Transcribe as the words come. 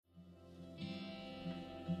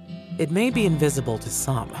It may be invisible to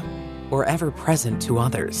some, or ever present to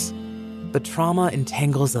others, but trauma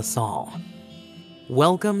entangles us all.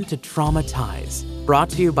 Welcome to Traumatize, brought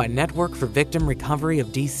to you by Network for Victim Recovery of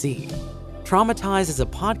DC. Traumatize is a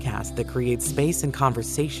podcast that creates space and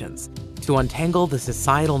conversations to untangle the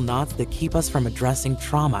societal knots that keep us from addressing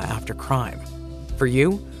trauma after crime. For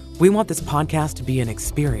you, we want this podcast to be an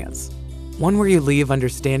experience, one where you leave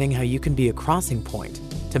understanding how you can be a crossing point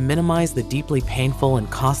to minimize the deeply painful and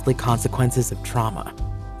costly consequences of trauma,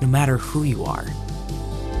 no matter who you are.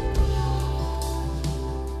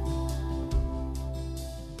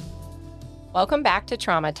 Welcome back to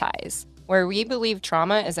Traumatize, where we believe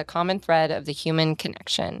trauma is a common thread of the human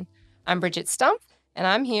connection. I'm Bridget Stumpf, and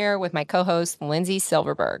I'm here with my co-host, Lindsay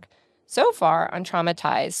Silverberg. So far on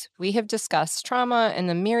Traumatize, we have discussed trauma and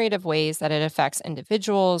the myriad of ways that it affects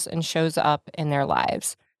individuals and shows up in their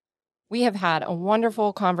lives. We have had a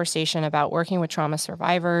wonderful conversation about working with trauma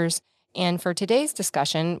survivors, and for today's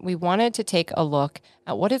discussion, we wanted to take a look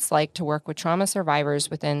at what it's like to work with trauma survivors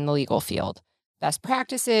within the legal field, best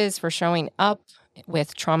practices for showing up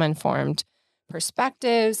with trauma-informed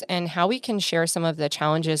perspectives, and how we can share some of the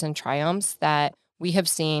challenges and triumphs that we have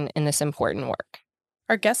seen in this important work.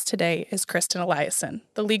 Our guest today is Kristen Eliason,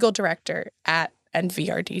 the legal director at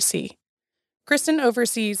NVRDC. Kristen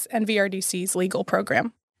oversees NVRDC's legal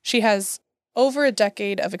program. She has over a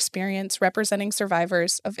decade of experience representing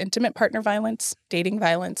survivors of intimate partner violence, dating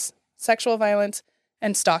violence, sexual violence,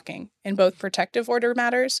 and stalking in both protective order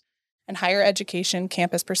matters and higher education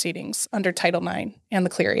campus proceedings under Title IX and the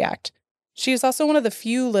Clery Act. She is also one of the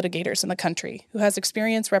few litigators in the country who has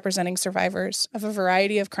experience representing survivors of a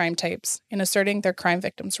variety of crime types in asserting their crime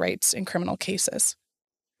victims' rights in criminal cases.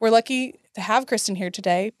 We're lucky to have Kristen here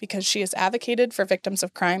today because she has advocated for victims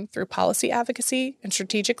of crime through policy advocacy and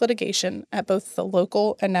strategic litigation at both the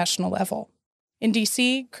local and national level. In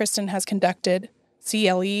DC, Kristen has conducted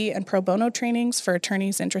CLE and pro bono trainings for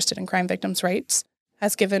attorneys interested in crime victims' rights,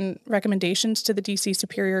 has given recommendations to the DC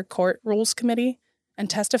Superior Court Rules Committee, and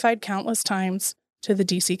testified countless times to the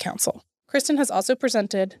DC Council. Kristen has also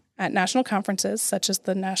presented at national conferences such as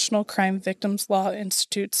the National Crime Victims Law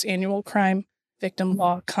Institute's annual Crime Victim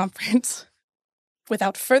Law Conference.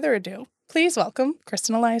 Without further ado, please welcome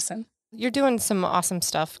Kristen Eliason. You're doing some awesome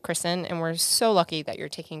stuff, Kristen, and we're so lucky that you're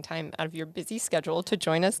taking time out of your busy schedule to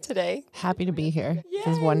join us today. Happy to be here. Yay.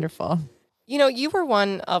 This is wonderful. You know, you were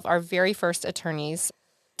one of our very first attorneys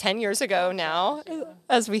 10 years ago now,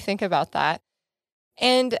 as we think about that.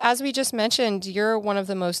 And as we just mentioned, you're one of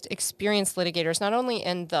the most experienced litigators, not only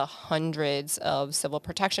in the hundreds of civil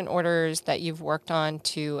protection orders that you've worked on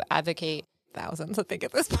to advocate. Thousands, I think,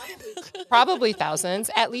 at this point. Probably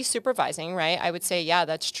thousands, at least supervising, right? I would say, yeah,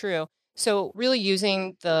 that's true. So really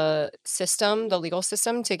using the system, the legal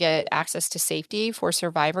system, to get access to safety for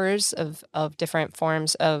survivors of different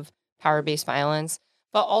forms of power-based violence,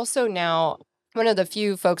 but also now one of the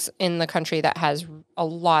few folks in the country that has a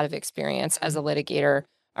lot of experience as a litigator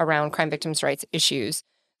around crime victims' rights issues.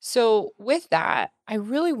 So with that, I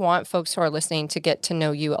really want folks who are listening to get to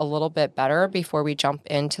know you a little bit better before we jump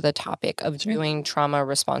into the topic of doing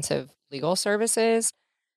trauma-responsive legal services.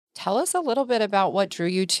 Tell us a little bit about what drew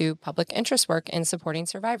you to public interest work in supporting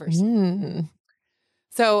survivors.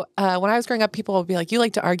 So when I was growing up, people would be like, you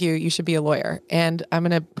like to argue, you should be a lawyer. And I'm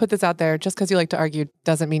going to put this out there. Just because you like to argue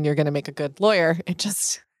doesn't mean you're going to make a good lawyer. It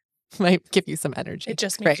just might give you some energy. It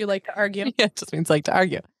just means you like to argue. Yeah, it just means like to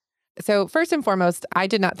argue. So first and foremost, I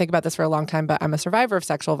did not think about this for a long time, but I'm a survivor of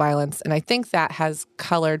sexual violence. And I think that has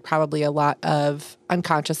colored probably a lot of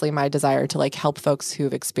unconsciously my desire to like help folks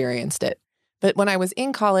who've experienced it. But when I was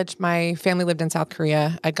in college, my family lived in South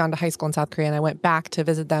Korea. I'd gone to high school in South Korea, and I went back to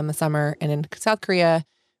visit them the summer and in South Korea.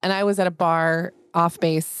 And I was at a bar off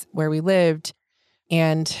base where we lived.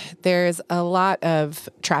 And there's a lot of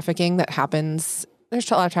trafficking that happens. There's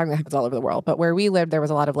a lot of trafficking that happens all over the world. But where we lived, there was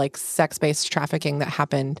a lot of like sex-based trafficking that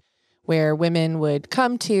happened where women would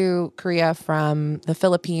come to Korea from the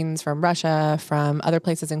Philippines, from Russia, from other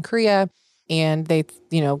places in Korea. And they,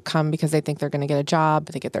 come because they think they're going to get a job.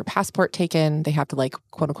 They get their passport taken. They have to like,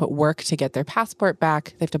 quote unquote, work to get their passport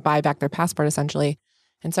back. They have to buy back their passport essentially.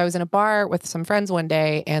 And so I was in a bar with some friends one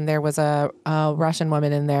day and there was a Russian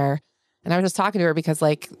woman in there. And I was just talking to her because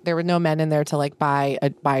like there were no men in there to like buy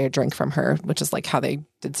a drink from her, which is like how they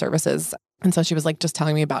did services. And so she was like just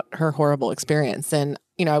telling me about her horrible experience. And,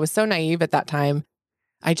 I was so naive at that time.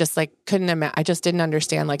 I just like I just didn't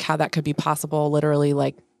understand like how that could be possible literally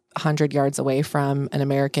like 100 yards away from an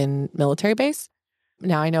American military base.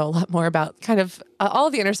 Now I know a lot more about kind of all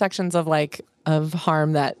of the intersections of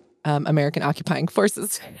harm that American occupying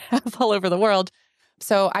forces have all over the world.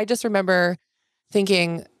 So I just remember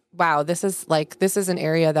thinking, wow, this is an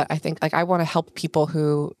area that I think like I want to help people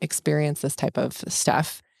who experience this type of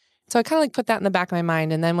stuff. So I kind of like put that in the back of my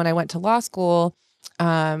mind. And then when I went to law school,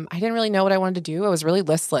 I didn't really know what I wanted to do. I was really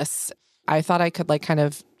listless. I thought I could like kind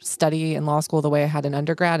of study in law school the way I had in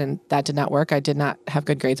undergrad, and that did not work. I did not have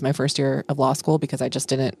good grades my first year of law school because I just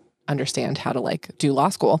didn't understand how to like do law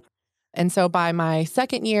school. And so by my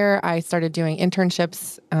second year, I started doing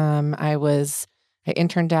internships. I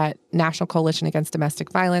interned at National Coalition Against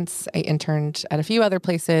Domestic Violence. I interned at a few other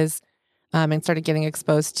places and started getting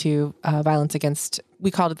exposed to violence against,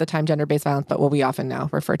 we called it at the time gender-based violence, but what we often now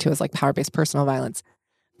refer to as like power-based personal violence.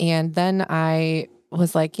 And then I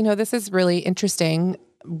was like, this is really interesting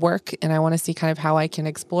work and I want to see kind of how I can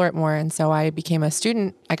explore it more. And so I became a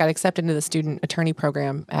student. I got accepted into the student attorney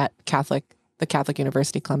program at the Catholic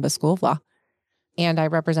University Columbus School of Law. And I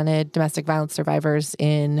represented domestic violence survivors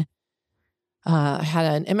I had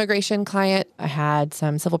an immigration client, I had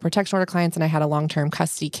some civil protection order clients, and I had a long-term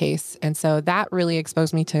custody case. And so that really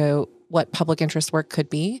exposed me to what public interest work could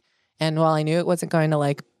be. And while I knew it wasn't going to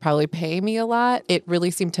like probably pay me a lot, it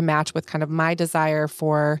really seemed to match with kind of my desire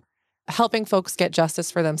for helping folks get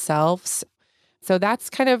justice for themselves. So that's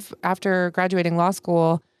kind of after graduating law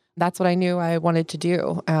school, that's what I knew I wanted to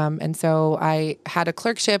do. And so I had a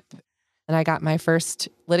clerkship and I got my first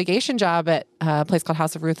litigation job at a place called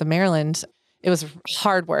House of Ruth of Maryland. It was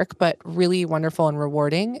hard work, but really wonderful and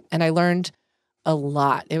rewarding. And I learned a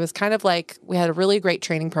lot. It was kind of like we had a really great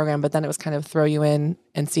training program, but then it was kind of throw you in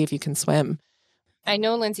and see if you can swim. I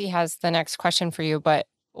know Lindsay has the next question for you, but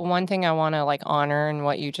one thing I want to like honor in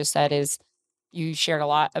what you just said is you shared a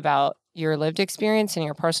lot about your lived experience and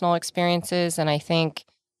your personal experiences. And I think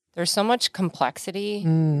there's so much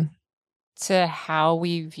complexity to how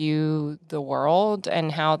we view the world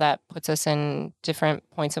and how that puts us in different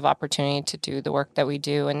points of opportunity to do the work that we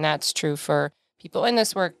do. And that's true for people in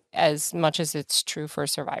this work as much as it's true for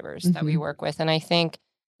survivors that we work with. And I think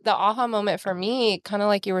the aha moment for me, kind of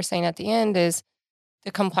like you were saying at the end, is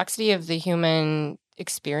the complexity of the human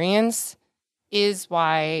experience is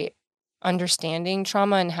why understanding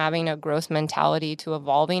trauma and having a growth mentality to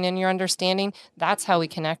evolving in your understanding, that's how we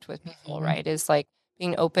connect with people, right? Is like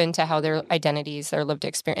being open to how their identities, their lived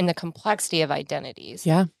experience, and the complexity of identities,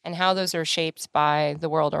 and how those are shaped by the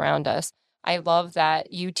world around us. I love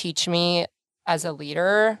that you teach me as a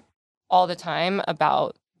leader all the time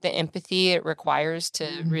about the empathy it requires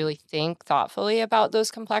to really think thoughtfully about those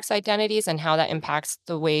complex identities and how that impacts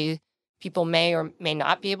the way people may or may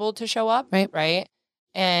not be able to show up, right?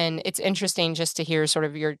 And it's interesting just to hear sort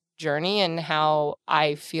of your journey and how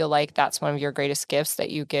I feel like that's one of your greatest gifts that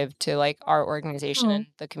you give to like our organization and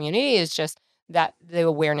the community is just that the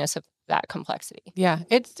awareness of that complexity. Yeah,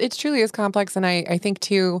 it's truly is complex. And I think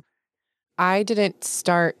too, I didn't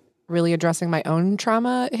start really addressing my own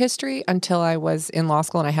trauma history until I was in law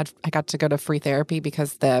school and I got to go to free therapy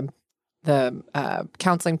because the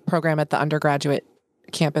counseling program at the undergraduate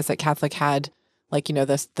campus at Catholic had like,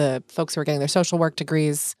 the folks who were getting their social work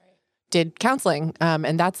degrees did counseling.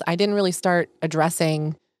 And I didn't really start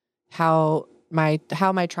addressing how my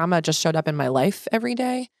trauma just showed up in my life every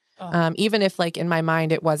day. Even if like in my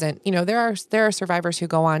mind, it wasn't, there are survivors who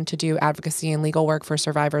go on to do advocacy and legal work for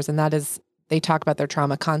survivors. And they talk about their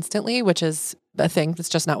trauma constantly, which is a thing. That's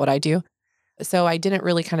just not what I do. So I didn't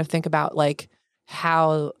really kind of think about like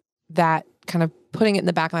how that kind of putting it in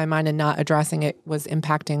the back of my mind and not addressing it was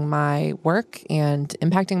impacting my work and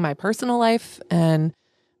impacting my personal life. And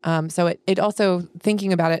so it also,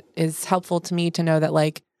 thinking about it is helpful to me to know that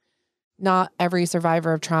like not every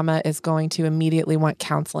survivor of trauma is going to immediately want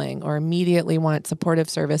counseling or immediately want supportive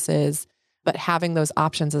services, but having those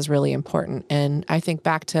options is really important. And I think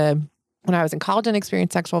back to when I was in college and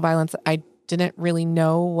experienced sexual violence, I didn't really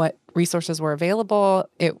know what resources were available.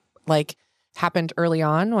 It like happened early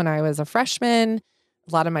on when I was a freshman.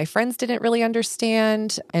 A lot of my friends didn't really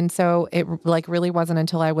understand. And so it like really wasn't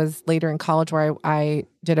until I was later in college where I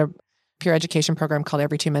did a peer education program called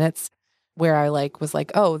Every 2 Minutes, where I like was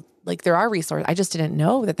like, oh, like there are resources. I just didn't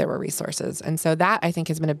know that there were resources. And so that I think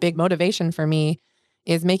has been a big motivation for me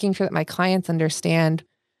is making sure that my clients understand,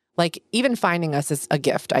 like even finding us is a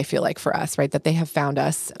gift, I feel like for us, right? That they have found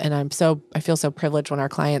us. And I feel so privileged when our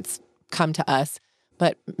clients come to us,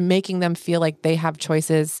 but making them feel like they have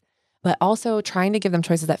choices, but also trying to give them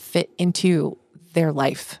choices that fit into their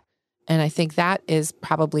life. And I think that is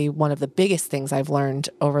probably one of the biggest things I've learned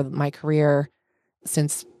over my career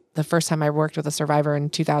since the first time I worked with a survivor in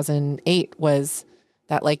 2008 was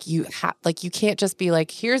that like you can't just be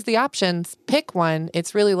like, here's the options, pick one.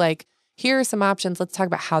 It's really like, here are some options. Let's talk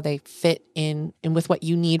about how they fit in with what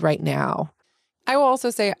you need right now. I will also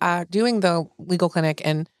say doing the legal clinic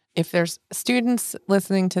and if there's students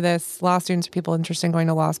listening to this, law students, people interested in going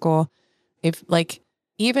to law school, if like,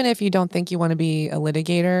 even if you don't think you want to be a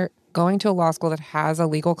litigator, going to a law school that has a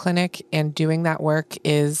legal clinic and doing that work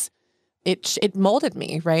it molded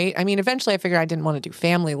me, right? I mean, eventually I figured I didn't want to do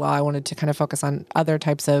family law. I wanted to kind of focus on other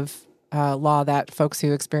types of law that folks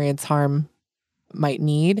who experience harm might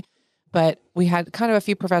need. But we had kind of a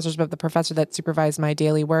few professors, but the professor that supervised my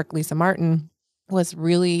daily work, Lisa Martin, was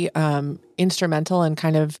really instrumental in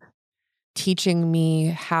kind of teaching me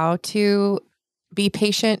how to be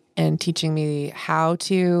patient and teaching me how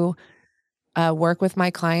to work with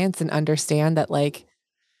my clients and understand that, like,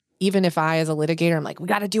 even if I, as a litigator, I'm like, we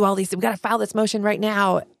got to do all these, we got to file this motion right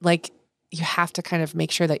now. Like, you have to kind of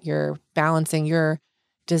make sure that you're balancing your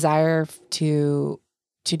desire to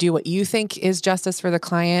do what you think is justice for the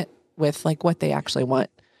client with like what they actually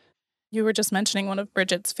want. You were just mentioning one of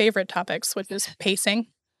Bridget's favorite topics, which is pacing.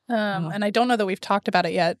 And I don't know that we've talked about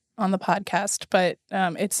it yet on the podcast, but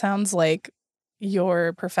it sounds like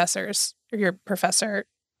your professor,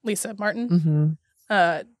 Lisa Martin,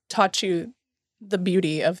 taught you the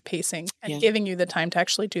beauty of pacing and giving you the time to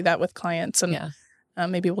actually do that with clients. And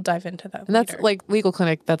maybe we'll dive into that and later. That's like legal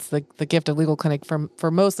clinic. That's the gift of legal clinic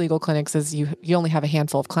for most legal clinics is you only have a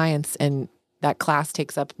handful of clients and that class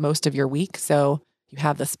takes up most of your week. So you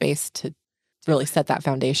have the space to really set that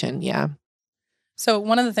foundation. Yeah. So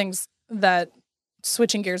one of the things that,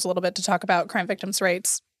 switching gears a little bit to talk about crime victims'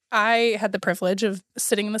 rights, I had the privilege of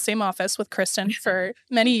sitting in the same office with Kristen for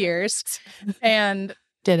many years. And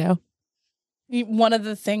ditto. One of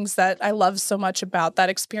the things that I love so much about that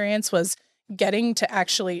experience was getting to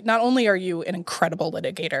actually, not only are you an incredible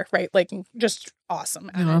litigator, right? Like, just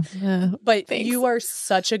awesome at it, but thanks. You are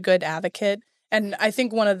such a good advocate. And I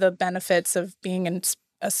think one of the benefits of being in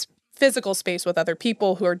a physical space with other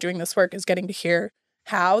people who are doing this work is getting to hear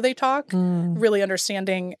how they talk, really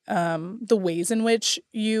understanding the ways in which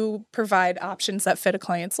you provide options that fit a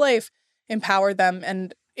client's life, empower them.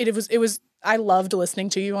 And it was I loved listening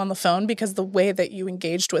to you on the phone because the way that you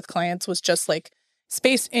engaged with clients was just like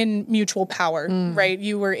space in mutual power, right?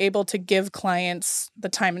 You were able to give clients the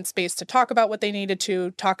time and space to talk about what they needed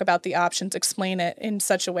to, talk about the options, explain it in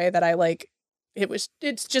such a way that I like.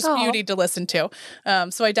 It's just beauty to listen to.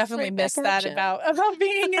 So I definitely miss that about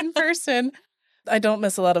being in person. I don't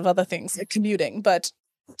miss a lot of other things like commuting, but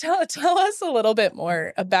tell us a little bit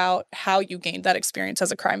more about how you gained that experience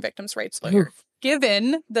as a crime victims' rights lawyer,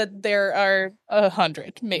 given that there are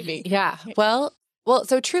 100, maybe. Yeah. Well,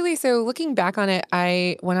 so truly, so looking back on it,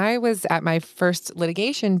 when I was at my first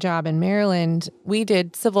litigation job in Maryland, we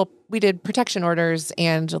did protection orders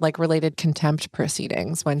and like related contempt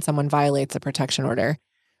proceedings when someone violates a protection order.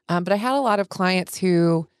 But I had a lot of clients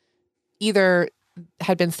who either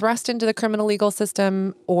had been thrust into the criminal legal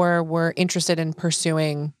system or were interested in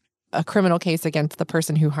pursuing a criminal case against the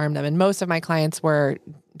person who harmed them. And most of my clients were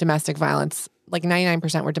domestic violence. Like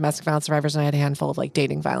 99% were domestic violence survivors, and I had a handful of like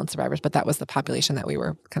dating violence survivors, but that was the population that we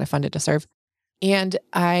were kind of funded to serve. And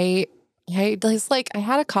I had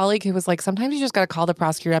a colleague who was like, sometimes you just got to call the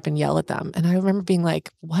prosecutor up and yell at them. And I remember being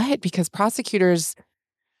like, what? Because prosecutors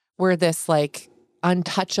were this like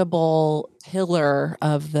untouchable pillar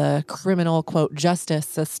of the criminal, quote, justice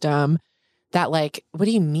system that like, what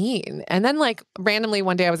do you mean? And then like randomly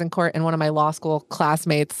one day I was in court and one of my law school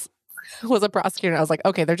classmates was a prosecutor. And I was like,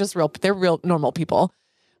 okay, they're real normal people.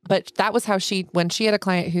 But that was how when she had a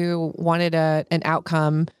client who wanted an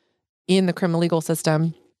outcome in the criminal legal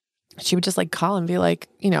system, she would just like call and be like,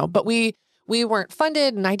 but we weren't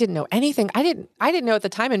funded and I didn't know anything. I didn't know at the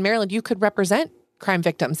time in Maryland you could represent crime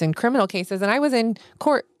victims in criminal cases. And I was in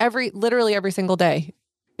court literally every single day,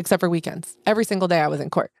 except for weekends. Every single day I was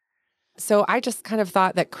in court. So I just kind of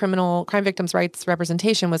thought that crime victims' rights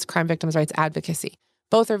representation was crime victims' rights advocacy.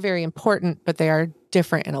 Both are very important, but they are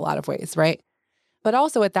different in a lot of ways, right? But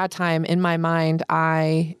also at that time, in my mind,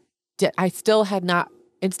 I still had not,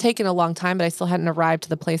 it's taken a long time, but I still hadn't arrived to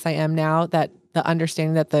the place I am now, that the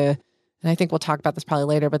understanding that and I think we'll talk about this probably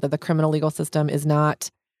later, but that the criminal legal system is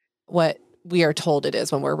not what we are told it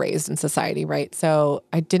is when we're raised in society, right? So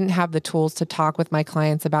I didn't have the tools to talk with my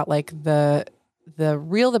clients about like the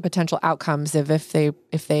potential outcomes if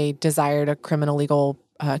they desired a criminal legal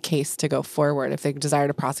case to go forward, if they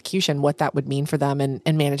desired a prosecution, what that would mean for them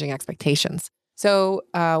and managing expectations. So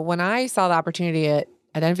when I saw the opportunity at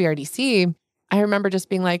NVRDC, I remember just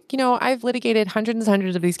being like, I've litigated hundreds and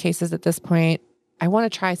hundreds of these cases at this point. I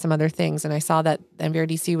want to try some other things. And I saw that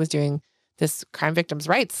NVRDC was doing this crime victims'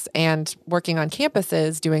 rights and working on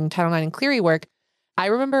campuses, doing Title IX and Clery work. I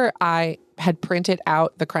remember I had printed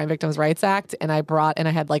out the Crime Victims' Rights Act and I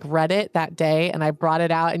had like read it that day and I brought it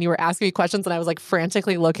out and you were asking me questions and I was like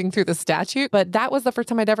frantically looking through the statute. But that was the first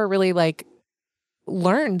time I'd ever really like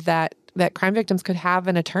learned that crime victims could have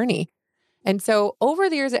an attorney. And so over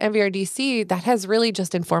the years at NVRDC, that has really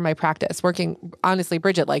just informed my practice. Working, honestly,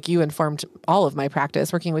 Bridget, like you informed all of my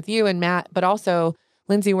practice, working with you and Matt, but also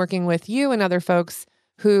Lindsay, working with you and other folks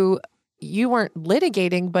who you weren't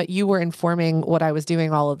litigating, but you were informing what I was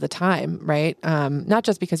doing all of the time, right? Not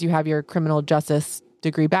just because you have your criminal justice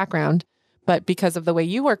degree background, but because of the way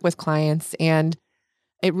you work with clients. And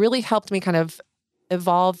it really helped me kind of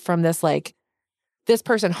evolve from this, like, this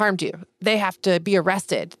person harmed you, they have to be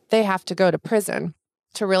arrested, they have to go to prison,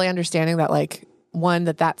 to really understanding that, like, one,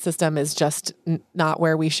 that system is just not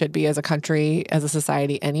where we should be as a country, as a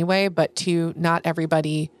society anyway, but two, not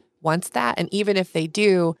everybody wants that. And even if they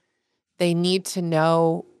do, they need to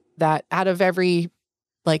know that out of every,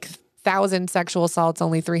 like, 1,000 sexual assaults,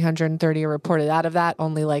 only 330 are reported. Out of that,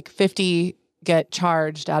 only like 50 get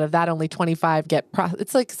charged. Out of that, only 25 get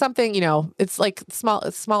it's like something, it's like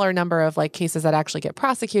smaller number of like cases that actually get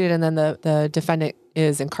prosecuted, and then the defendant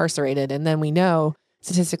is incarcerated. And then we know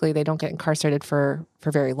statistically they don't get incarcerated for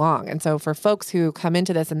very long. And so for folks who come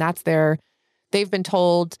into this and they've been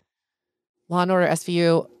told Law and Order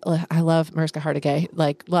SVU, I love Mariska Hargitay,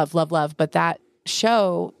 like love. But that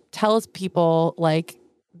show tells people, like,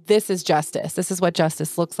 this is justice. This is what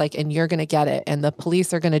justice looks like, and you're going to get it. And the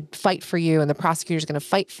police are going to fight for you, and the prosecutor's going to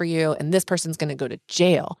fight for you, and this person's going to go to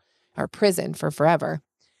jail or prison for forever.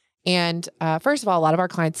 And first of all, a lot of our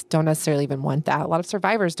clients don't necessarily even want that. A lot of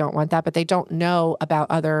survivors don't want that, but they don't know about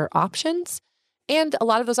other options. And a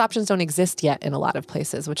lot of those options don't exist yet in a lot of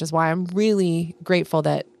places, which is why I'm really grateful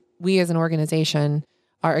that we as an organization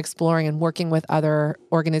are exploring and working with other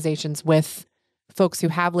organizations, with folks who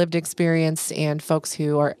have lived experience and folks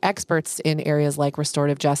who are experts in areas like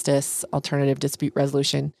restorative justice, alternative dispute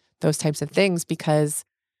resolution, those types of things. Because,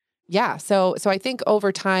 so I think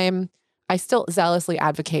over time, I still zealously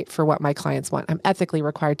advocate for what my clients want. I'm ethically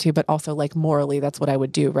required to, but also, like, morally, that's what I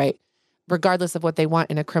would do, right? Regardless of what they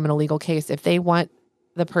want in a criminal legal case. If they want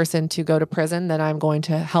the person to go to prison, then I'm going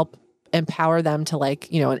to help empower them to,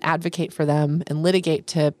 like, and advocate for them and litigate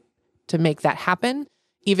to make that happen,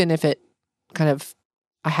 even if it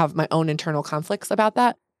I have my own internal conflicts about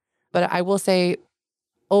that. But I will say,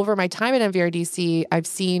 over my time at NVRDC, I've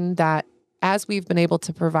seen that as we've been able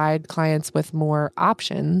to provide clients with more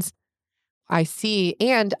options,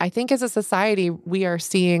 and I think as a society, we are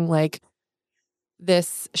seeing, like,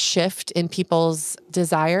 this shift in people's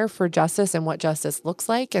desire for justice and what justice looks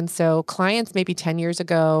like. And so clients maybe 10 years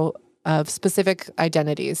ago of specific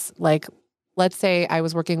identities, like, let's say I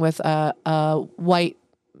was working with a white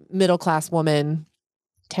middle-class woman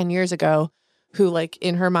 10 years ago who, like,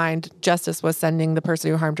 in her mind, justice was sending the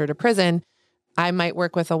person who harmed her to prison. I might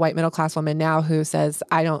work with a white middle-class woman now who says,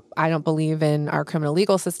 I don't believe in our criminal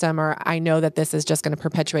legal system, or I know that this is just going to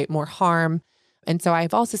perpetuate more harm. And so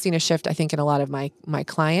I've also seen a shift, I think, in a lot of my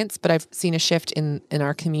clients, but I've seen a shift in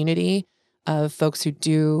our community of folks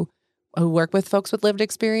who work with folks with lived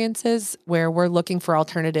experiences, where we're looking for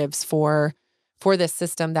alternatives for this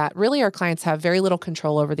system that really our clients have very little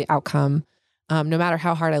control over the outcome, no matter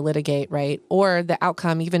how hard I litigate, right? Or the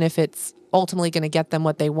outcome, even if it's ultimately going to get them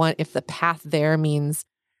what they want, if the path there means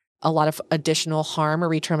a lot of additional harm or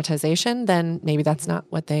re-traumatization, then maybe that's not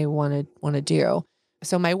what they want to do.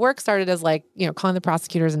 So my work started as, like, calling the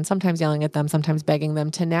prosecutors and sometimes yelling at them, sometimes begging them,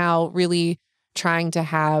 to now really trying to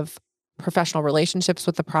have professional relationships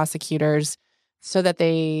with the prosecutors so that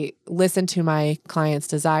they listen to my clients'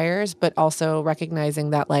 desires, but also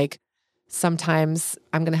recognizing that, like, sometimes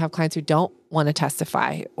I'm going to have clients who don't want to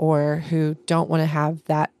testify or who don't want to have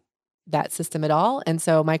that system at all. And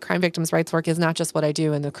so my crime victims' rights work is not just what I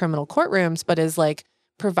do in the criminal courtrooms, but is, like,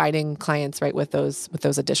 providing clients, right, with those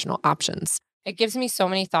additional options. It gives me so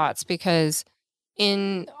many thoughts, because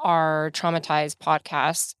in our Traumatized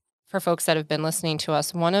podcast, for folks that have been listening to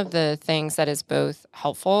us, one of the things that is both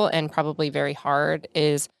helpful and probably very hard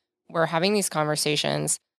is we're having these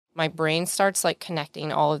conversations. My brain starts, like,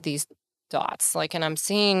 connecting all of these dots, like, and I'm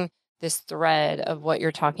seeing this thread of what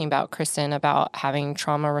you're talking about, Kristen, about having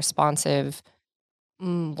trauma responsive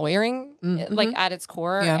lawyering, like, at its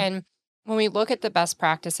core. Yeah. And when we look at the best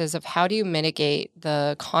practices of how do you mitigate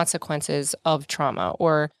the consequences of trauma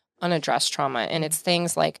or unaddressed trauma, and it's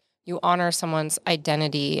things like you honor someone's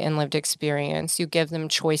identity and lived experience, you give them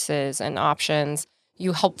choices and options,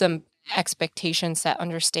 you help them expectations set,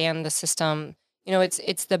 understand the system.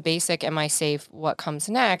 It's the basic, am I safe, what comes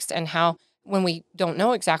next, and how when we don't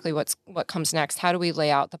know exactly what comes next, how do we lay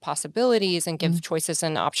out the possibilities and give choices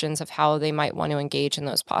and options of how they might want to engage in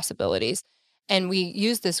those possibilities? And we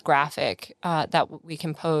use this graphic that we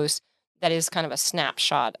can post that is kind of a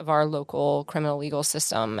snapshot of our local criminal legal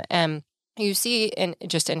system. And you see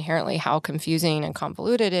just inherently how confusing and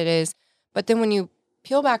convoluted it is. But then when you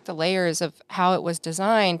peel back the layers of how it was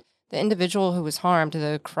designed, the individual who was harmed,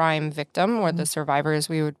 the crime victim or the survivor, as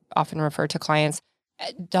we would often refer to clients,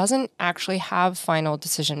 doesn't actually have final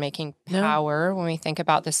decision-making power. No. When we think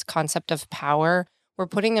about this concept of power, we're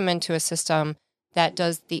putting them into a system that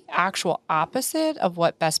does the actual opposite of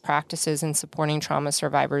what best practices in supporting trauma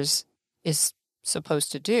survivors is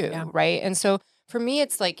supposed to do, right? And so for me,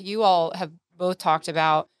 it's like you all have both talked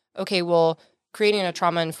about, okay, well, creating a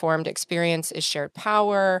trauma-informed experience is shared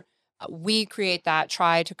power. We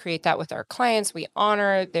try to create that with our clients. We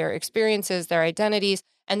honor their experiences, their identities.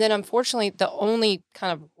 And then unfortunately, the only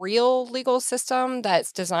kind of real legal system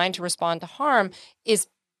that's designed to respond to harm is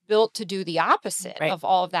built to do the opposite of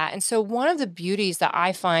all of that. And so one of the beauties that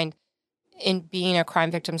I find in being a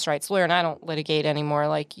crime victims' rights lawyer, and I don't litigate anymore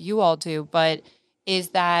like you all do, but is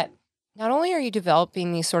that not only are you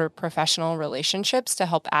developing these sort of professional relationships to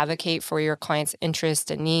help advocate for your client's interests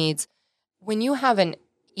and needs, when you have an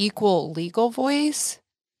equal legal voice,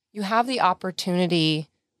 you have the opportunity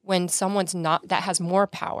when someone's not, that has more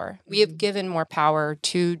power. We have given more power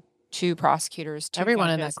to prosecutors, to everyone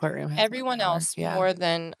judges, in that courtroom, everyone else more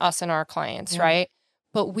than us and our clients, right?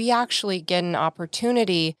 But we actually get an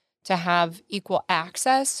opportunity to have equal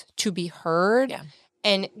access to be heard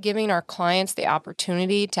and giving our clients the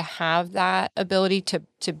opportunity to have that ability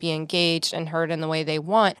to be engaged and heard in the way they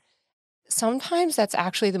want. Sometimes that's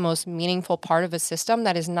actually the most meaningful part of a system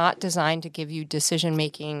that is not designed to give you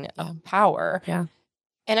decision-making power. Yeah.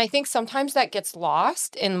 And I think sometimes that gets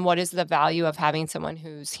lost in what is the value of having someone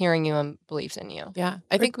who's hearing you and believes in you. Yeah.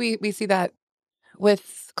 I think we see that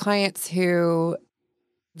with clients who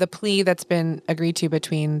the plea that's been agreed to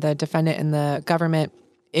between the defendant and the government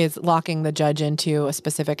is locking the judge into a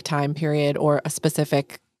specific time period or a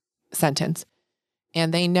specific sentence.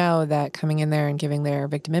 And they know that coming in there and giving their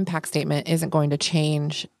victim impact statement isn't going to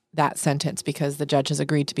change that sentence because the judge has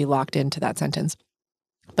agreed to be locked into that sentence.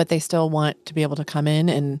 But they still want to be able to come in,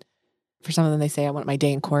 and for some of them, they say, I want my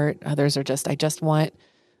day in court. Others are just, I just want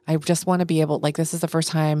to be able, like, this is the first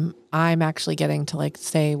time I'm actually getting to like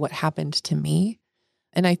say what happened to me.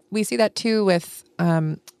 And we see that too with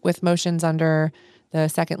motions under the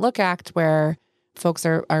Second Look Act, where folks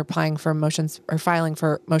are applying for motions or filing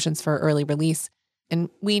for motions for early release. And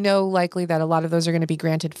we know likely that a lot of those are going to be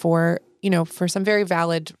granted for some very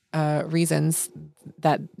valid reasons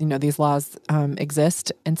that, these laws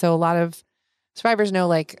exist. And so a lot of survivors know,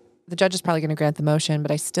 like, the judge is probably going to grant the motion,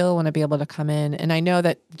 but I still want to be able to come in. And I know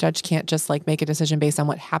that the judge can't just like make a decision based on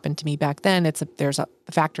what happened to me back then. There's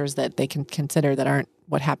factors that they can consider that aren't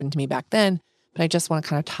what happened to me back then. But I just want to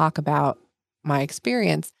kind of talk about my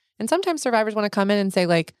experience. And sometimes survivors want to come in and say,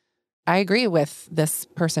 like, I agree with this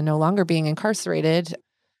person no longer being incarcerated.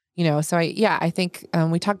 So I think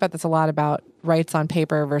we talk about this a lot about rights on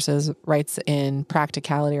paper versus rights in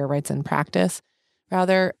practicality or rights in practice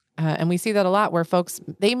rather. And we see that a lot where folks,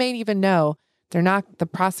 they may even know the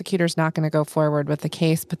prosecutor's not going to go forward with the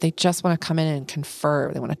case, but they just want to come in and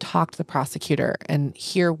confer. They want to talk to the prosecutor and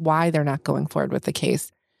hear why they're not going forward with the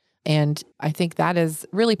case. And I think that is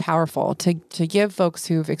really powerful to give folks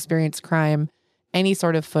who've experienced crime any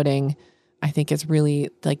sort of footing. I think is really,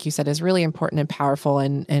 like you said, is really important and powerful.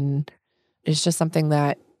 And it's just something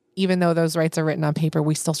that even though those rights are written on paper,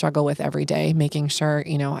 we still struggle with every day, making sure,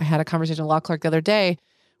 I had a conversation with a law clerk the other day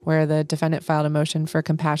where the defendant filed a motion for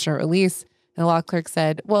compassionate release. And the law clerk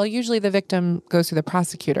said, well, usually the victim goes through the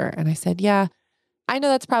prosecutor. And I said, yeah, I know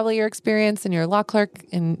that's probably your experience and you're a law clerk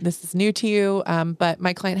and this is new to you. But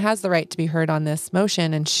my client has the right to be heard on this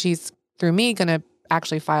motion. And she's, through me, going to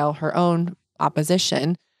actually file her own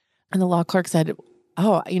opposition. And the law clerk said,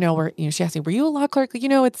 oh, she asked me, were you a law clerk?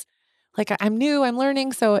 It's like, I'm new, I'm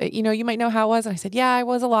learning. So, you might know how it was. And I said, yeah, I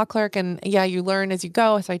was a law clerk. And yeah, you learn as you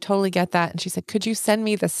go. So I totally get that. And she said, could you send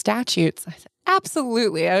me the statutes? I said,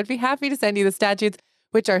 absolutely. I would be happy to send you the statutes,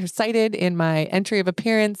 which are cited in my entry of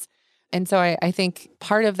appearance. And so I think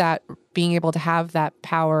part of that, being able to have that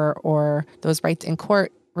power or those rights in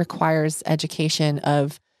court, requires education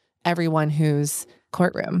of everyone who's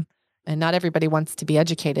courtroom. And not everybody wants to be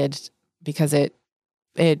educated because it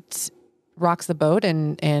rocks the boat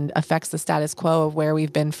and affects the status quo of where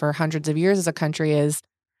we've been for hundreds of years as a country is,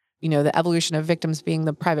 the evolution of victims being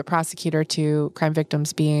the private prosecutor to crime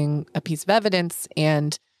victims being a piece of evidence.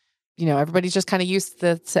 And, everybody's just kind of used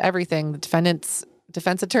to everything. The defendants,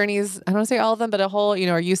 defense attorneys, I don't want to say all of them, but a whole,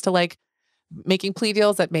 are used to like making plea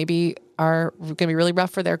deals that maybe are going to be really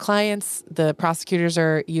rough for their clients. The prosecutors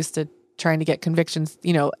are used to trying to get convictions.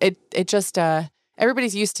 It just,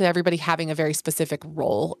 everybody's used to everybody having a very specific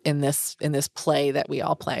role in this play that we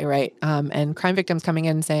all play, right? And crime victims coming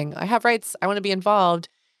in and saying, I have rights, I want to be involved,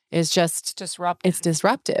 is just disruptive. It's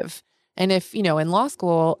disruptive. And if, in law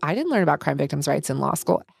school, I didn't learn about crime victims' rights in law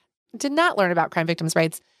school. Did not learn about crime victims'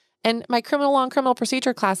 rights. And my criminal law and criminal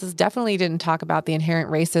procedure classes definitely didn't talk about the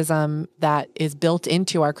inherent racism that is built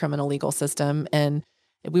into our criminal legal system. And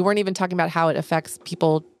we weren't even talking about how it affects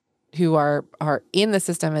people who are in the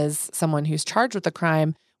system as someone who's charged with a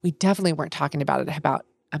crime. We definitely weren't talking about it,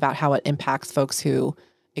 about how it impacts folks who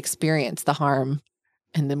experience the harm.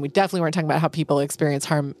 And then we definitely weren't talking about how people experience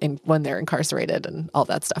harm when they're incarcerated and all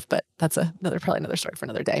that stuff. But that's probably another story for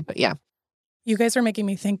another day. But yeah. You guys are making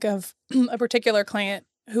me think of a particular client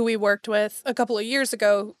who we worked with a couple of years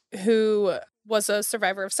ago who was a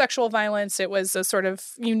survivor of sexual violence. It was a sort of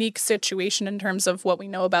unique situation in terms of what we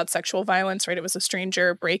know about sexual violence, right? It was a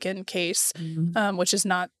stranger break-in case, which is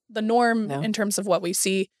not the norm in terms of what we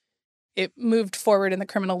see. It moved forward in the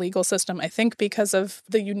criminal legal system, I think, because of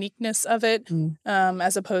the uniqueness of it,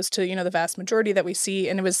 as opposed to, the vast majority that we see.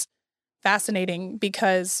 And it was fascinating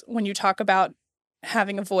because when you talk about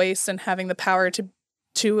having a voice and having the power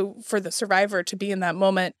for the survivor to be in that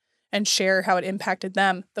moment and share how it impacted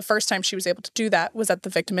them, the first time she was able to do that was at the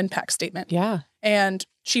victim impact statement. Yeah. And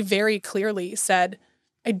she very clearly said,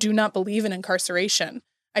 I do not believe in incarceration.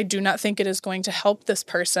 I do not think it is going to help this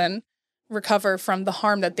person recover from the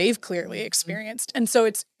harm that they've clearly experienced. And so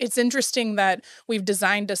it's interesting that we've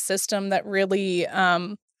designed a system that really,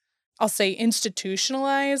 I'll say,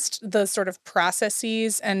 institutionalized the sort of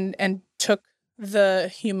processes and took the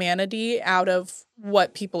humanity out of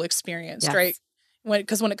what people experienced, right?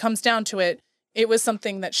 Because when it comes down to it, it was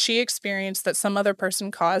something that she experienced that some other person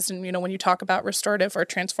caused. And, when you talk about restorative or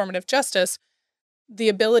transformative justice, the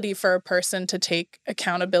ability for a person to take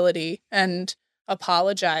accountability and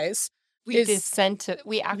apologize. We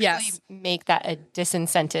actually make that a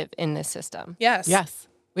disincentive in this system. Yes. Yes.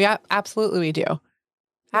 We do.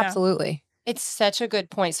 Absolutely. It's such a good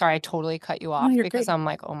point. Sorry, I totally cut you off because I'm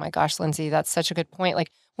like, oh my gosh, Lindsay, that's such a good point.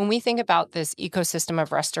 Like when we think about this ecosystem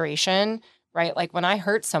of restoration, right? Like when I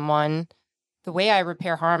hurt someone, the way I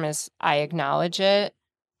repair harm is I acknowledge it.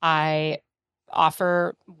 I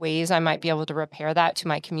offer ways I might be able to repair that to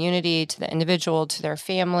my community, to the individual, to their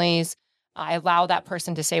families. I allow that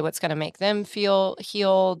person to say what's going to make them feel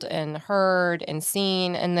healed and heard and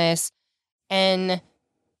seen in this. And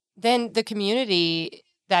then the community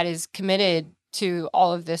that is committed to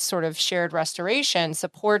all of this sort of shared restoration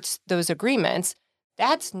supports those agreements.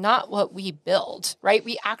 That's not what we build, right?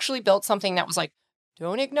 We actually built something that was like,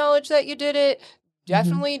 don't acknowledge that you did it.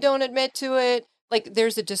 Definitely don't admit to it. Like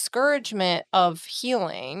there's a discouragement of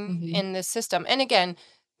healing in this system. And again,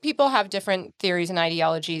 people have different theories and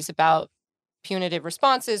ideologies about punitive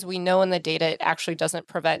responses. We know in the data it actually doesn't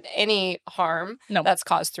prevent any harm that's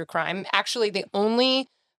caused through crime. Actually, the only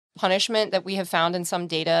punishment that we have found in some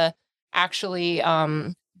data actually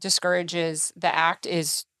discourages the act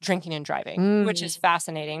is drinking and driving, which is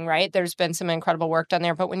fascinating, right? There's been some incredible work done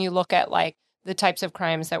there. But when you look at like the types of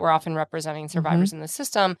crimes that we're often representing survivors in the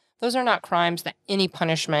system, those are not crimes that any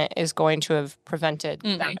punishment is going to have prevented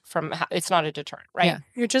them from. It's not a deterrent, right? Yeah.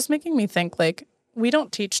 You're just making me think like we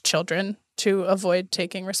don't teach children to avoid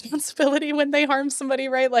taking responsibility when they harm somebody,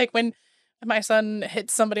 right? Like when my son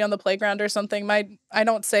hits somebody on the playground or something, I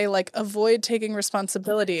don't say like avoid taking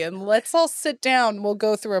responsibility and let's all sit down, we'll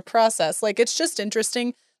go through a process. Like it's just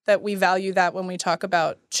interesting that we value that when we talk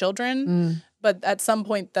about children, but at some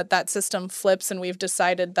point that system flips and we've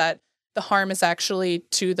decided that the harm is actually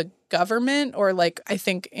to the government or like I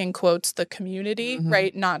think in quotes the community,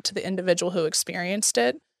 right? Not to the individual who experienced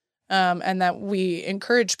it. And that we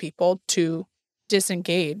encourage people to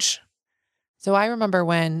disengage. So I remember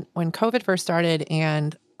when COVID first started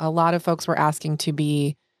and a lot of folks were asking to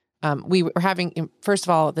be, we were having, first of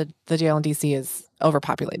all, the jail in DC is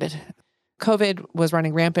overpopulated. COVID was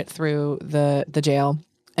running rampant through the jail.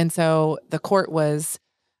 And so the court was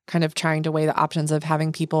kind of trying to weigh the options of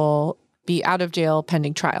having people be out of jail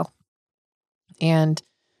pending trial. And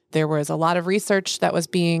there was a lot of research that was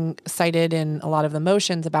being cited in a lot of the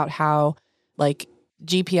motions about how like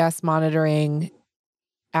GPS monitoring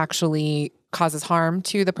actually causes harm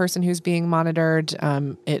to the person who's being monitored.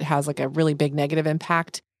 It has like a really big negative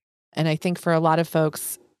impact. And I think for a lot of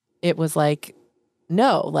folks, it was like,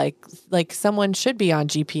 no, like someone should be on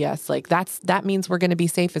GPS. Like that means we're going to be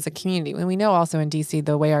safe as a community. And we know also in DC,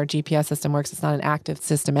 the way our GPS system works, it's not an active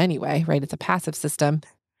system anyway, right? It's a passive system.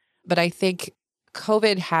 But I think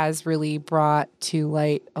COVID has really brought to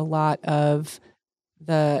light a lot of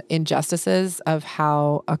the injustices of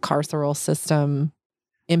how a carceral system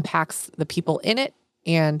impacts the people in it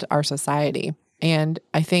and our society. And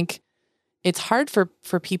I think it's hard for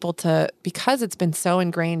people to, because it's been so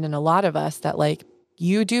ingrained in a lot of us that like,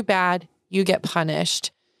 you do bad, you get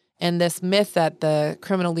punished. And this myth that the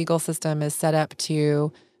criminal legal system is set up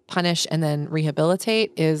to punish and then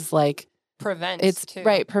rehabilitate is like, prevents too.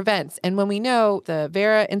 Right, prevents. And when we know the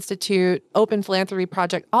Vera Institute, Open Philanthropy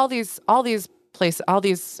Project, all these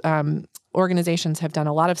organizations have done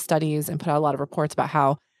a lot of studies and put out a lot of reports about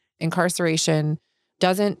how incarceration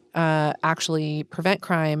doesn't actually prevent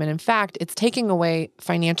crime. And in fact, it's taking away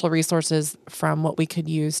financial resources from what we could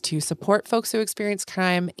use to support folks who experience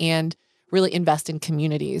crime and really invest in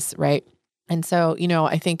communities, right? And so,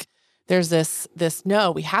 I think there's this,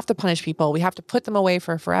 no, we have to punish people. We have to put them away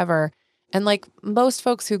for forever. And like most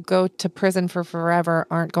folks who go to prison for forever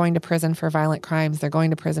aren't going to prison for violent crimes. They're going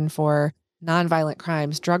to prison for nonviolent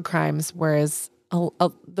crimes, drug crimes, whereas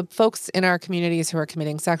the folks in our communities who are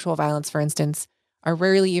committing sexual violence, for instance, are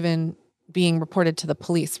rarely even being reported to the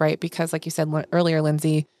police, right? Because like you said earlier,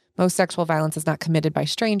 Lindsay, most sexual violence is not committed by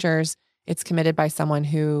strangers. It's committed by someone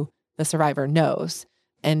who the survivor knows.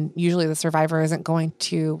 And usually the survivor isn't going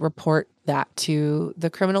to report that to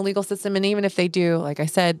the criminal legal system. And even if they do, like I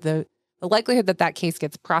said, the likelihood that case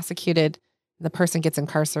gets prosecuted, the person gets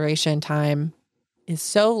incarceration time is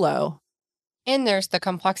so low. And there's the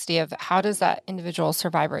complexity of how does that individual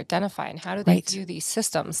survivor identify and how do they view these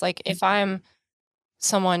systems? Like if I'm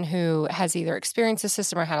someone who has either experienced a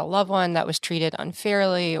system or had a loved one that was treated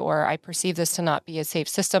unfairly, or I perceive this to not be a safe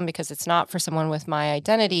system because it's not for someone with my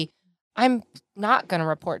identity, I'm not going to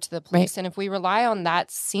report to the police. Right. And if we rely on that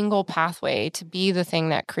single pathway to be the thing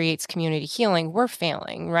that creates community healing, we're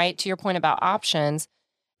failing, right? To your point about options.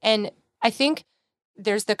 And I think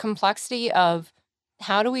there's the complexity of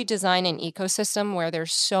how do we design an ecosystem where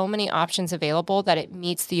there's so many options available that it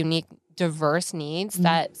meets the unique, diverse needs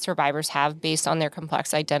that survivors have based on their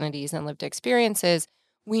complex identities and lived experiences.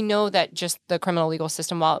 We know that just the criminal legal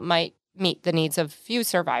system, while it might meet the needs of few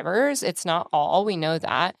survivors, it's not all. We know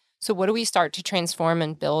that. So what do we start to transform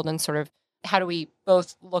and build, and sort of how do we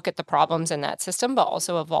both look at the problems in that system, but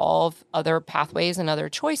also evolve other pathways and other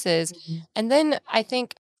choices? And then I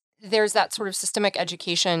think there's that sort of systemic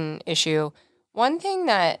education issue. One thing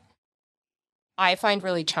that I find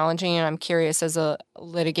really challenging, and I'm curious as a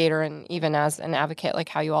litigator and even as an advocate, like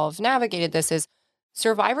how you all have navigated this, is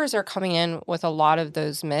survivors are coming in with a lot of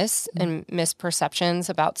those myths and misperceptions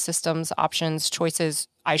about systems, options, choices.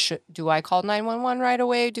 Do I call 911 right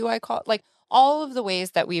away? Do I call, like all of the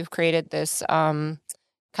ways that we've created this kind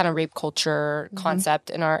of rape culture concept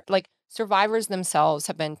in our, like survivors themselves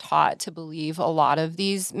have been taught to believe a lot of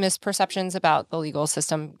these misperceptions about the legal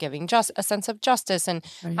system giving just a sense of justice. And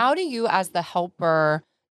how do you as the helper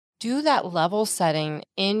do that level setting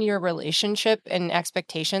in your relationship and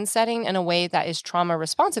expectation setting in a way that is trauma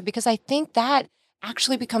responsive? Because I think that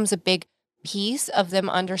actually becomes a big piece of them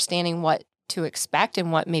understanding what to expect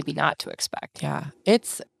and what maybe not to expect. Yeah.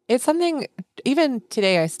 It's something even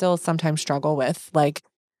today I still sometimes struggle with. Like,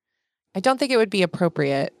 I don't think it would be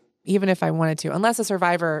appropriate, even if I wanted to, unless a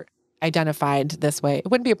survivor identified this way,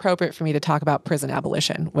 it wouldn't be appropriate for me to talk about prison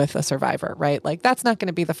abolition with a survivor, right? Like that's not going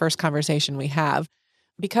to be the first conversation we have.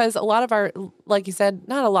 Because a lot of our, like you said,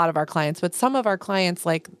 not a lot of our clients, but some of our clients,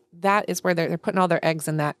 like that is where they're putting all their eggs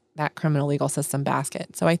in that criminal legal system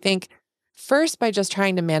basket. So I think first by just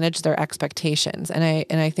trying to manage their expectations, and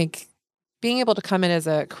I think being able to come in as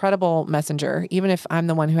a credible messenger, even if I'm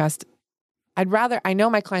the one who has to, I know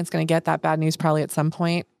my client's going to get that bad news probably at some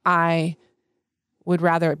point. I would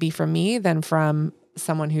rather it be from me than from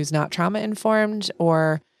someone who's not trauma informed,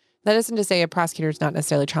 or that isn't to say a prosecutor is not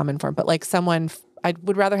necessarily trauma informed, but like someone, I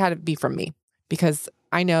would rather have it be from me because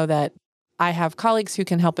I know that I have colleagues who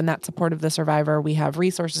can help in that support of the survivor. We have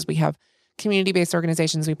resources, we have community-based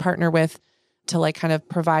organizations we partner with to like kind of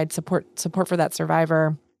provide support for that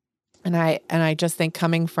survivor. And I just think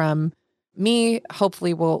coming from me,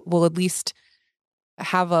 hopefully will at least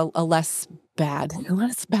have a less bad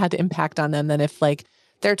impact on them than if like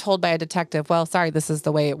they're told by a detective, well, sorry, this is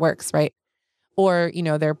the way it works, right? Or,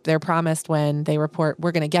 they're promised when they report,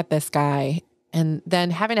 we're going to get this guy. And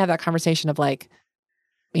then having to have that conversation of like,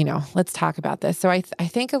 let's talk about this. So I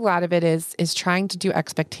think a lot of it is trying to do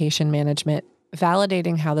expectation management,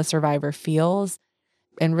 validating how the survivor feels,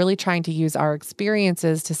 really trying to use our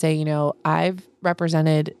experiences to say, I've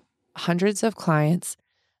represented hundreds of clients.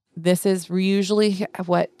 This is usually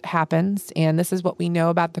what happens, and this is what we know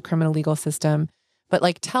about the criminal legal system. But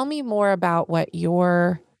like, tell me more about what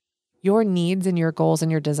your needs and your goals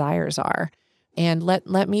and your desires are. And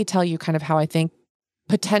let me tell you kind of how I think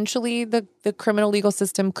potentially the criminal legal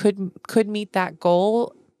system could meet that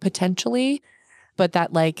goal potentially, but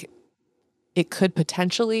that like it could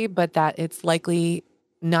potentially, but that it's likely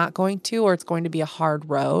not going to, or it's going to be a hard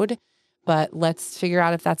road. But let's figure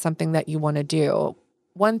out if that's something that you want to do.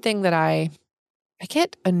 One thing that I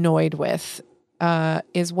get annoyed with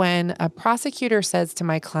is when a prosecutor says to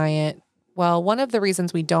my client, well, one of the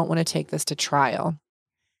reasons we don't want to take this to trial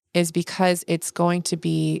is because it's going to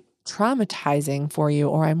be traumatizing for you,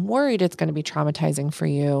 or I'm worried it's going to be traumatizing for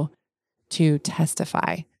you to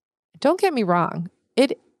testify. Don't get me wrong.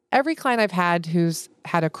 Every client I've had who's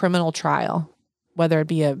had a criminal trial, whether it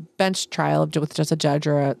be a bench trial with just a judge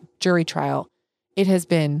or a jury trial, it has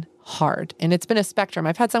been hard. And it's been a spectrum.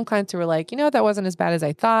 I've had some clients who were like, that wasn't as bad as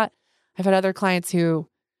I thought. I've had other clients who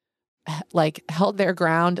like held their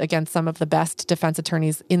ground against some of the best defense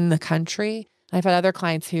attorneys in the country. I've had other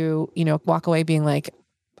clients who, walk away being like,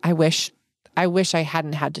 I wish I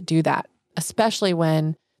hadn't had to do that, especially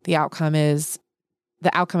when the outcome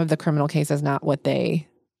of the criminal case is not what they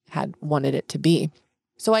had wanted it to be.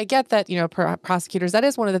 So I get that, prosecutors, that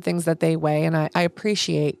is one of the things that they weigh. And I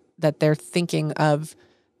appreciate that they're thinking of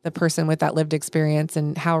the person with that lived experience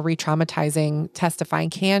and how re-traumatizing testifying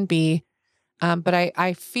can be. But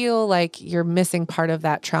I feel like you're missing part of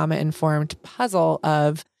that trauma-informed puzzle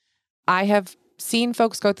of, I have seen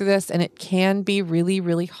folks go through this and it can be really,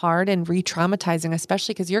 really hard and re-traumatizing,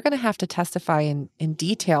 especially because you're going to have to testify in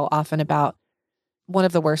detail often about one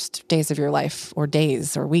of the worst days of your life, or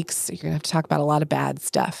days or weeks. You're going to have to talk about a lot of bad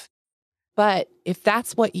stuff. But if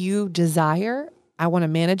that's what you desire, I want to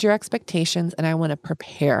manage your expectations and I want to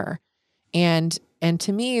prepare. And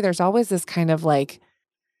to me, there's always this kind of like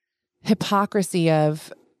hypocrisy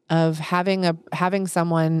of having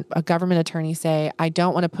someone, a government attorney, say, I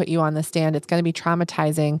don't want to put you on the stand. It's going to be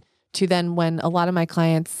traumatizing, to then when a lot of my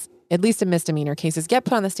clients, at least in misdemeanor cases, get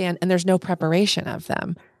put on the stand and there's no preparation of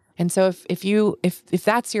them. And so if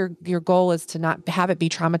that's your goal is to not have it be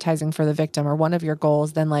traumatizing for the victim, or one of your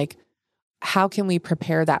goals, then like, how can we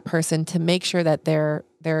prepare that person to make sure that their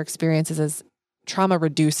experience is as trauma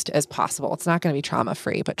reduced as possible? It's not going to be trauma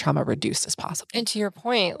free, but trauma reduced as possible. And to your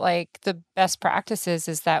point, like the best practices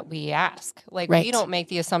is that we ask. Like Right. We don't make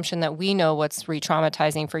the assumption that we know what's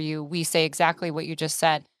re-traumatizing for you. We say exactly what you just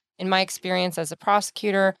said. In my experience as a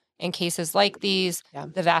prosecutor, in cases like these,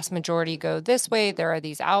 the vast majority go this way. There are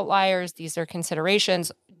these outliers. These are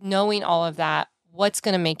considerations. Knowing all of that, what's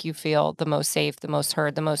going to make you feel the most safe, the most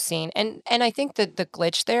heard, the most seen? And I think that the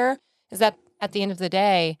glitch there is that at the end of the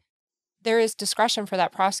day, there is discretion for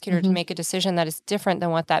that prosecutor to make a decision that is different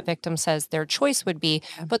than what that victim says their choice would be.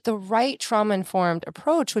 Yeah. But the right trauma-informed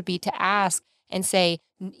approach would be to ask and say,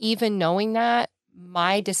 even knowing that,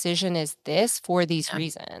 my decision is this for these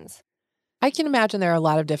reasons. I can imagine there are a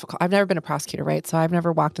lot of I've never been a prosecutor, right? So I've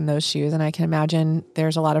never walked in those shoes. And I can imagine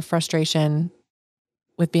there's a lot of frustration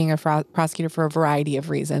with being a prosecutor for a variety of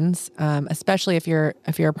reasons, especially if you're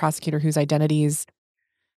a prosecutor whose identities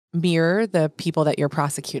mirror the people that you're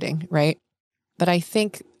prosecuting, right? But I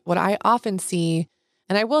think what I often see,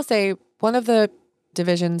 and I will say one of the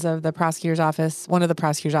divisions of the prosecutor's office, one of the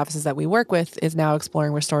prosecutor's offices that we work with, is now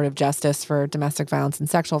exploring restorative justice for domestic violence and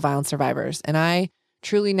sexual violence survivors. And I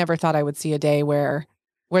truly never thought I would see a day where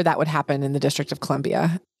that would happen in the District of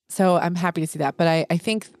Columbia. So I'm happy to see that. But I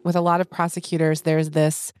think with a lot of prosecutors, there's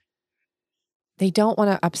this, they don't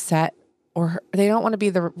want to upset, or they don't want to be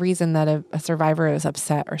the reason that a survivor is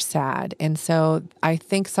upset or sad. And so I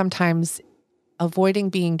think sometimes avoiding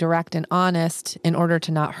being direct and honest in order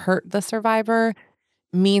to not hurt the survivor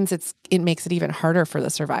means it makes it even harder for the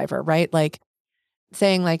survivor, right? Like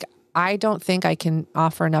saying like, I don't think I can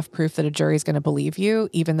offer enough proof that a jury is going to believe you,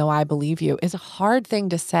 even though I believe you, is a hard thing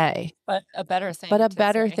to say. But a better thing. But a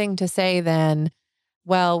better thing to say than,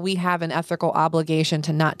 well, we have an ethical obligation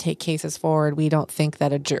to not take cases forward. We don't think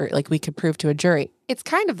that a jury, like we could prove to a jury. It's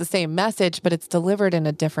kind of the same message, but it's delivered in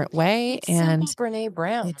a different way. It's simple Brene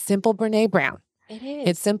Brown. It's simple Brene Brown. It is.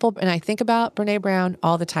 It's simple. And I think about Brene Brown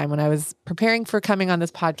all the time. When I was preparing for coming on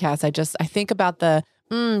this podcast, I think about the,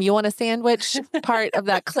 you want a sandwich part of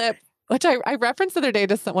that clip, which I referenced the other day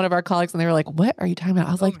to one of our colleagues, and they were like, what are you talking about?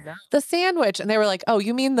 I was the sandwich. And they were like, oh,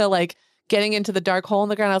 you mean the like getting into the dark hole in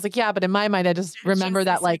the ground? I was like, yeah, but in my mind, I just remember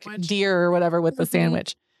that like deer or whatever with the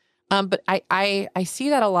sandwich. But I see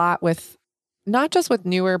that a lot with, not just with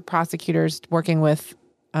newer prosecutors working with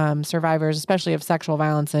survivors, especially of sexual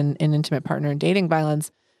violence and intimate partner and dating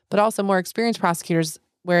violence, but also more experienced prosecutors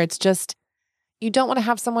where it's just, you don't want to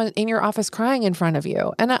have someone in your office crying in front of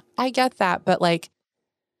you. And I get that, but like,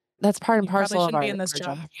 that's part and parcel of our, be in this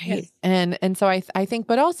job. Right? Yes. And so I think,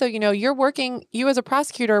 but also, you know, you as a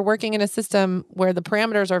prosecutor are working in a system where the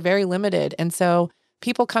parameters are very limited. And so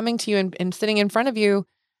people coming to you and sitting in front of you,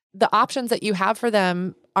 the options that you have for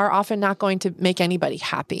them are often not going to make anybody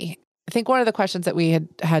happy. I think one of the questions that we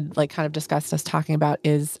had like kind of discussed us talking about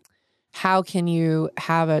is, how can you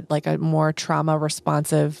have a more trauma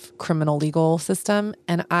responsive criminal legal system?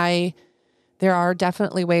 And there are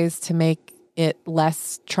definitely ways to make it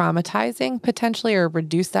less traumatizing potentially, or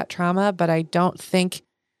reduce that trauma. But I don't think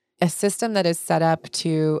a system that is set up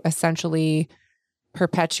to essentially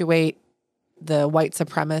perpetuate the white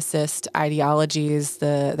supremacist ideologies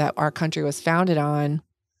that our country was founded on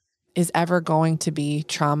is ever going to be truly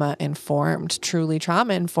trauma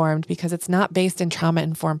informed, because it's not based in trauma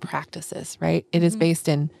informed practices, right? It is based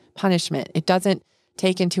in punishment. It doesn't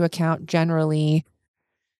take into account generally,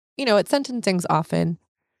 you know, at sentencings often,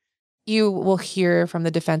 you will hear from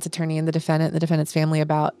the defense attorney and the defendant's family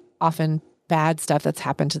about often bad stuff that's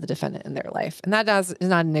happened to the defendant in their life. And that is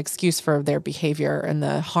not an excuse for their behavior and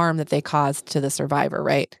the harm that they caused to the survivor,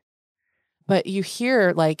 right? But you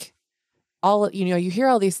hear you hear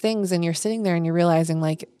all these things, and you're sitting there and you're realizing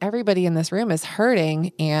like everybody in this room is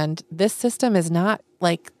hurting, and this system is not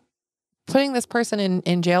like putting this person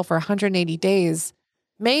in jail for 180 days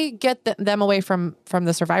may get them away from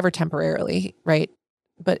the survivor temporarily, right?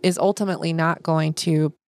 But is ultimately not going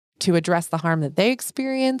to address the harm that they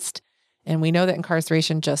experienced. And we know that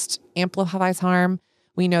incarceration just amplifies harm.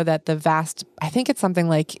 We know that I think it's something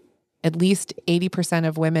like at least 80%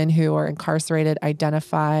 of women who are incarcerated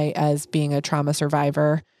identify as being a trauma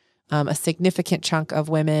survivor. A significant chunk of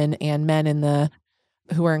women and men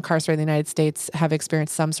who are incarcerated in the United States have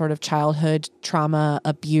experienced some sort of childhood trauma,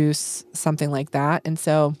 abuse, something like that. And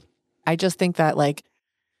so I just think that like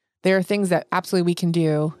there are things that absolutely we can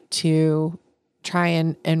do to try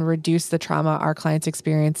and reduce the trauma our clients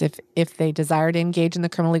experience if they desire to engage in the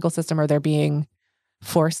criminal legal system, or they're being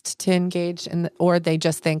forced to engage or they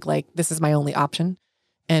just think like, this is my only option,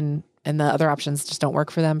 and the other options just don't work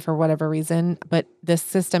for them for whatever reason. But this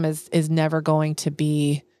system is never going to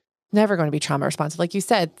be trauma responsive. Like you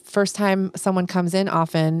said, first time someone comes in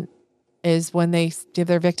often is when they give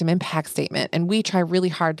their victim impact statement. And we try really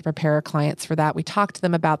hard to prepare our clients for that. We talk to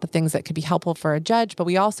them about the things that could be helpful for a judge, but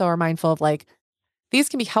we also are mindful of like, these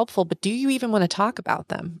can be helpful, but do you even want to talk about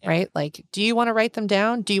them, right? Like, do you want to write them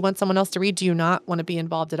down? Do you want someone else to read? Do you not want to be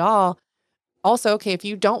involved at all? Also, okay, if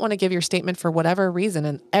you don't want to give your statement for whatever reason,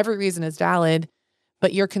 and every reason is valid,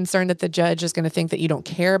 but you're concerned that the judge is going to think that you don't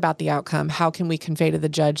care about the outcome, how can we convey to the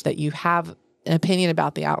judge that you have an opinion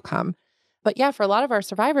about the outcome? But yeah, for a lot of our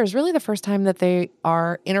survivors, really the first time that they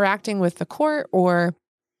are interacting with the court, or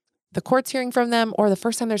the court's hearing from them, or the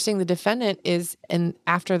first time they're seeing the defendant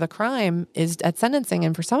after the crime is at sentencing.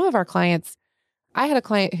 And for some of our clients, I had a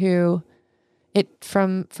client who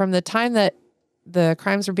from the time that the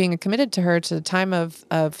crimes were being committed to her to the time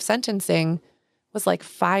of sentencing was like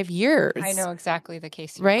 5 years. I know exactly the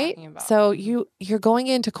case you're right? talking about. So you're going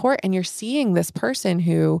into court and you're seeing this person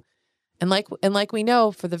who, and like we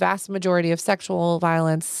know, for the vast majority of sexual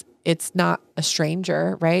violence, it's not a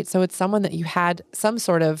stranger, right? So it's someone that you had some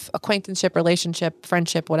sort of acquaintanceship, relationship,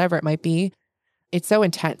 friendship, whatever it might be. It's so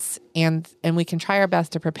intense, and we can try our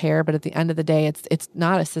best to prepare, but at the end of the day, it's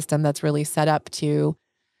not a system that's really set up to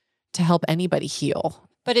help anybody heal.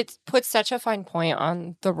 But it puts such a fine point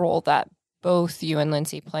on the role that both you and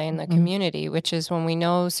Lindsay play in the community, which is when we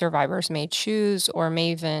know survivors may choose or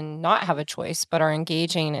may even not have a choice, but are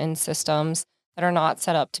engaging in systems that are not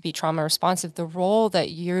set up to be trauma responsive, the role that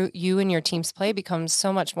you and your teams play becomes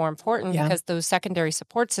so much more important, because those secondary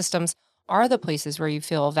support systems are the places where you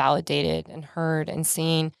feel validated and heard and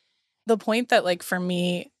seen. The point that, like, for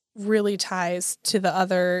me really ties to the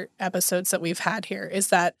other episodes that we've had here is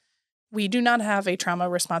that we do not have a trauma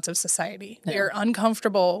responsive society. No. We are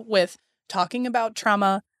uncomfortable with talking about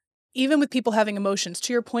trauma, even with people having emotions.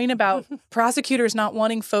 To your point about prosecutors not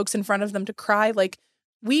wanting folks in front of them to cry, like,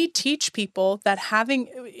 we teach people that having,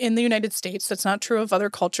 in the United States, that's not true of other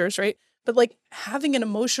cultures, right? But like having an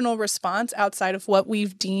emotional response outside of what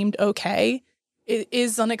we've deemed okay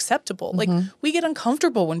is unacceptable. Like, we get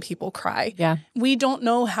uncomfortable when people cry. Yeah. We don't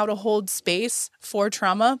know how to hold space for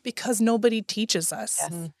trauma because nobody teaches us.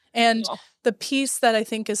 Yes. And the piece that I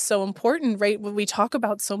think is so important, right, what we talk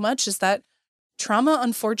about so much is that trauma,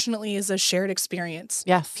 unfortunately, is a shared experience.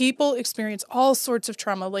 Yes. People experience all sorts of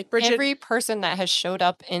trauma. Like Bridget, every person that has showed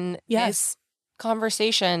up in this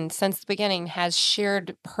conversation since the beginning has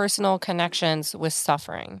shared personal connections with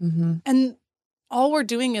suffering. Mm-hmm. And all we're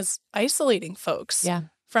doing is isolating folks Yeah.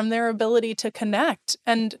 from their ability to connect.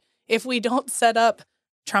 And if we don't set up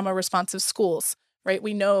trauma responsive schools, right,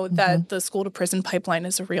 we know that the school to prison pipeline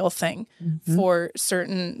is a real thing for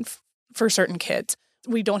certain kids.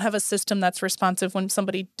 We don't have a system that's responsive when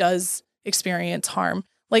somebody does experience harm.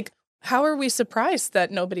 Like, how are we surprised that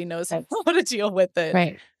nobody knows how to deal with it?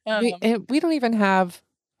 Right. We don't even have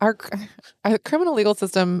our criminal legal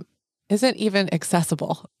system isn't even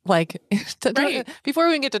accessible. Like before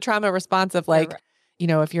we can get to trauma responsive, like, you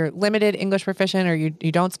know, if you're limited English proficient or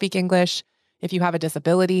you don't speak English, if you have a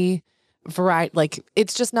disability, like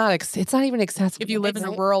it's just not, it's not even accessible. If you live in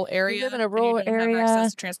a rural area, you live in a rural and you don't area, have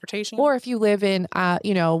access to transportation, or if you live in,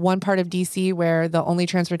 you know, one part of DC where the only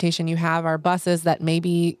transportation you have are buses that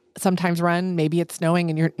maybe sometimes run, maybe it's snowing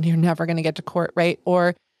and you're never going to get to court, right?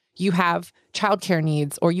 Or you have childcare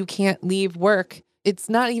needs, or you can't leave work. It's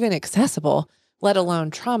not even accessible, let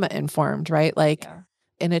alone trauma informed, right? Like,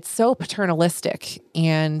 and it's so paternalistic,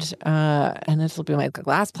 and this will be my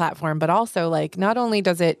last platform, but also like, not only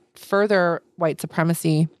does it further white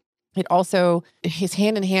supremacy, it also is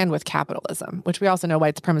hand in hand with capitalism, which we also know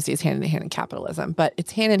white supremacy is hand in hand in capitalism, but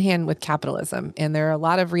it's hand in hand with capitalism. And there are a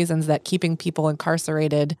lot of reasons that keeping people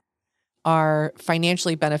incarcerated are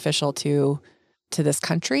financially beneficial to this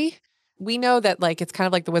country. We know that like, it's kind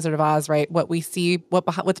of like the Wizard of Oz, right? What we see,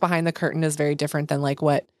 what's behind the curtain is very different than like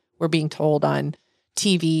what we're being told on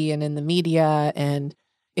TV and in the media. And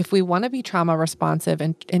if we want to be trauma responsive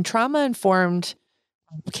and trauma informed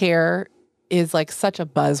care is like such a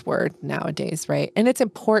buzzword nowadays, right? And it's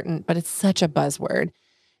important, but it's such a buzzword.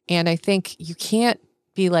 And I think you can't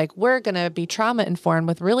be like, we're going to be trauma informed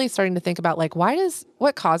with really starting to think about like,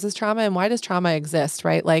 what causes trauma and why does trauma exist,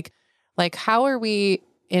 right? Like how are we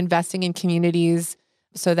investing in communities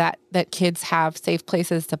so that kids have safe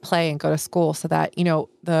places to play and go to school, so that, you know,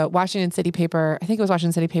 the Washington City paper, I think it was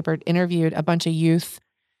Washington City paper, interviewed a bunch of youth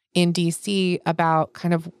in DC about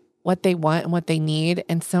kind of what they want and what they need.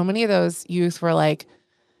 And so many of those youth were like,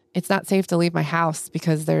 it's not safe to leave my house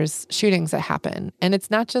because there's shootings that happen. And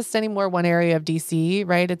it's not just anymore one area of DC,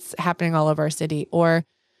 right? It's happening all over our city. Or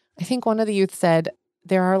I think one of the youth said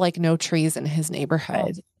there are like no trees in his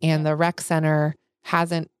neighborhood, and the rec center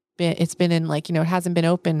it's been in like, you know, it hasn't been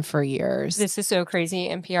open for years. This is so crazy.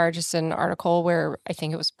 NPR just did an article where I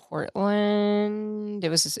think it was Portland, it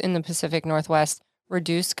was in the Pacific Northwest,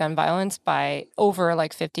 reduced gun violence by over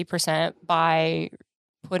like 50% by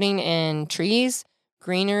putting in trees,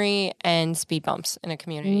 greenery, and speed bumps in a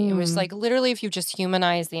community. It was like literally, if you just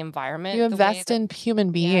humanize the environment. You invest in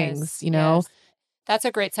human beings, you know? Yes. That's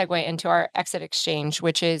a great segue into our exit exchange,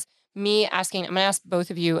 which is me asking, I'm going to ask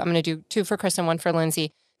both of you, I'm going to do 2 for Kristen, 1 for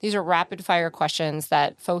Lindsay. These are rapid fire questions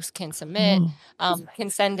that folks can submit, can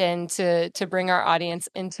send in to bring our audience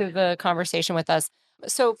into the conversation with us.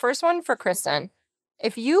 So first one for Kristen,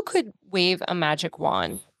 if you could wave a magic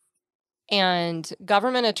wand and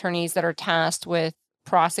government attorneys that are tasked with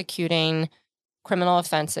prosecuting criminal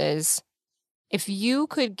offenses, if you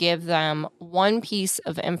could give them one piece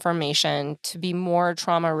of information to be more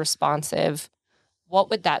trauma responsive, what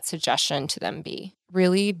would that suggestion to them be?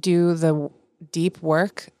 Really do the deep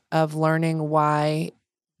work of learning why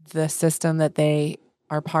the system that they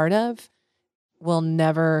are part of will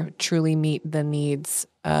never truly meet the needs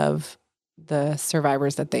of the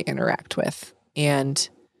survivors that they interact with, and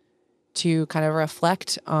to kind of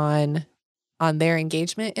reflect on their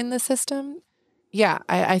engagement in the system. Yeah,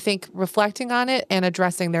 I think reflecting on it and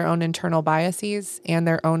addressing their own internal biases and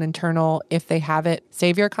their own internal, if they have it,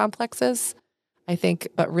 savior complexes, I think,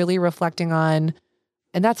 but really reflecting on,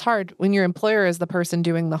 and that's hard when your employer is the person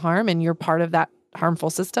doing the harm and you're part of that harmful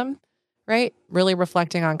system, right? Really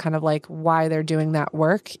reflecting on kind of like why they're doing that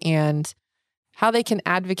work and how they can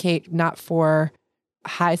advocate not for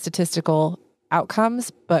high statistical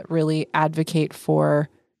outcomes, but really advocate for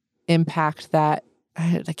impact that,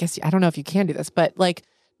 I guess, I don't know if you can do this, but like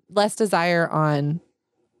less desire on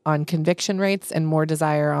conviction rates and more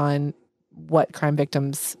desire on what crime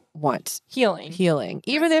victims want. Healing.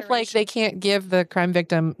 Even if like they can't give the crime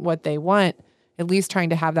victim what they want, at least trying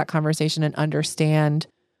to have that conversation and understand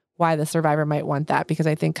why the survivor might want that. Because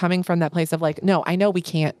I think coming from that place of like, no, I know we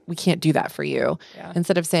can't do that for you. Yeah.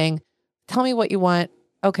 Instead of saying, tell me what you want.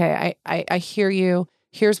 Okay, I hear you.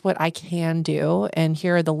 Here's what I can do. And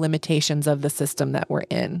here are the limitations of the system that we're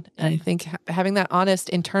in. And I think having that honest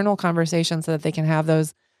internal conversation so that they can have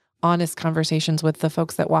those honest conversations with the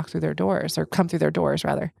folks that walk through their doors, or come through their doors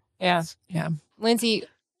rather. Yeah. Yeah. Lindsay,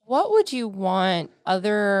 What would you want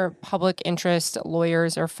other public interest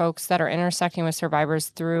lawyers or folks that are intersecting with survivors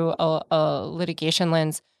through a litigation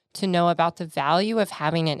lens to know about the value of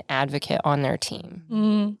having an advocate on their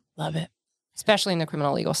team? Love it. Especially in the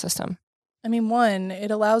criminal legal system. I mean, one,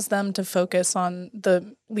 it allows them to focus on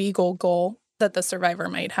the legal goal that the survivor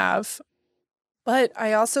might have. But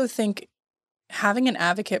I also think having an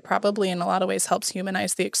advocate probably in a lot of ways helps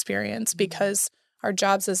humanize the experience, because our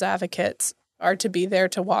jobs as advocates are to be there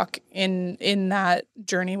to walk in that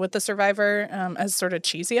journey with the survivor, as sort of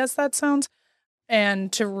cheesy as that sounds,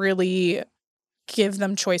 and to really give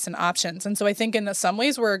them choice and options. And so I think in some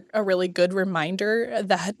ways we're a really good reminder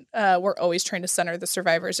that we're always trying to center the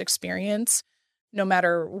survivor's experience, no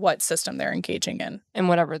matter what system they're engaging in. And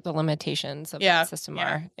whatever the limitations of that system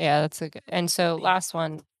are. Yeah, that's a good. And so last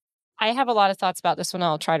one, I have a lot of thoughts about this one.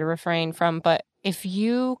 I'll try to refrain from, but if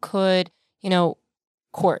you could,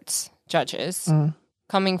 courts, judges,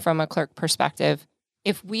 coming from a clerk perspective,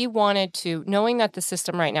 if we wanted to, knowing that the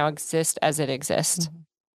system right now exists as it exists,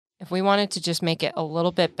 if we wanted to just make it a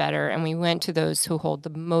little bit better and we went to those who hold the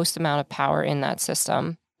most amount of power in that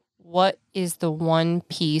system, what is the one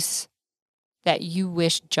piece that you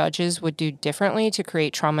wish judges would do differently to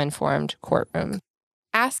create trauma-informed courtroom?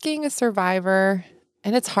 Asking a survivor,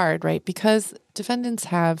 and it's hard, right? Because defendants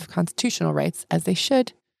have constitutional rights, as they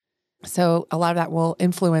should. So a lot of that will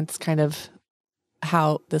influence kind of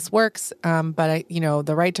how this works. But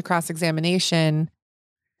the right to cross-examination,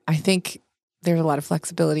 I think there's a lot of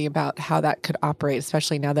flexibility about how that could operate,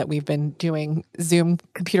 especially now that we've been doing Zoom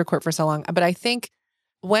computer court for so long. But I think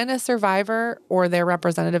when a survivor or their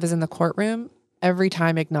representative is in the courtroom, every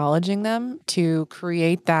time acknowledging them to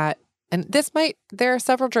create that, and there are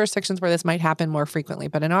several jurisdictions where this might happen more frequently,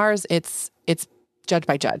 but in ours, it's judge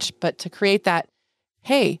by judge. But to create that,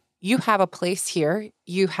 hey, you have a place here,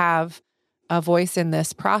 you have a voice in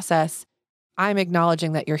this process, I'm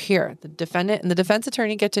acknowledging that you're here. The defendant and the defense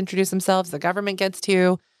attorney get to introduce themselves, the government gets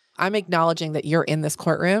to. I'm acknowledging that you're in this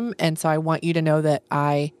courtroom, and so I want you to know that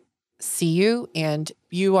I see you and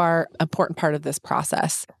you are an important part of this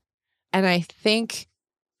process. And I think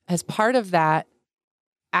as part of that,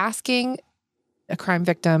 asking a crime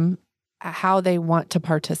victim how they want to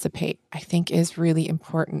participate, I think is really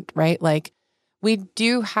important, right? Like, we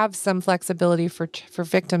do have some flexibility for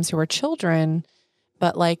victims who are children,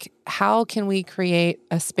 but like, how can we create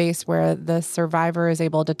a space where the survivor is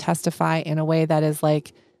able to testify in a way that is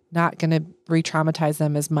like not going to re-traumatize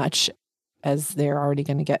them as much as they're already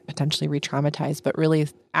going to get potentially re-traumatized, but really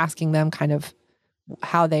asking them kind of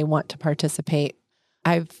how they want to participate.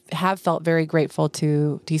 I have felt very grateful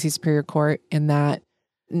to DC Superior Court in that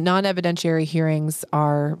non-evidentiary hearings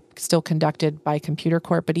are still conducted by computer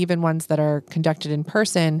court, but even ones that are conducted in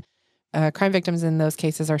person, crime victims in those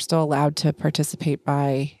cases are still allowed to participate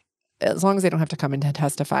by, as long as they don't have to come in to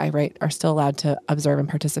testify, right, are still allowed to observe and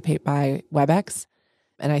participate by WebEx.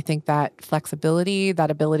 And I think that flexibility, that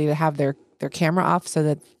ability to have their camera off so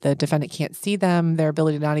that the defendant can't see them, their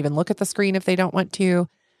ability to not even look at the screen if they don't want to,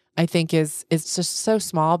 I think is just so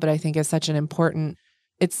small, but I think is such an important,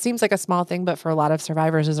 it seems like a small thing, but for a lot of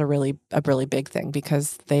survivors is a really big thing,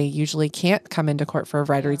 because they usually can't come into court for a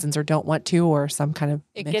variety of reasons or don't want to, or some kind of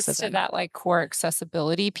it gets to that like core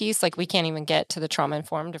accessibility piece. Like, we can't even get to the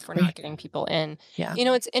trauma-informed if we're not getting people in. Yeah.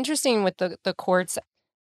 It's interesting with the courts.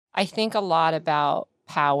 I think a lot about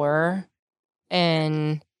power,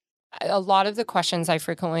 and a lot of the questions I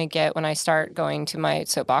frequently get when I start going to my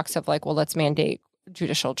soapbox of like, well, let's mandate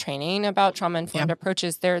judicial training about trauma-informed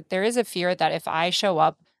approaches. There is a fear that if I show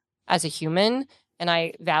up as a human and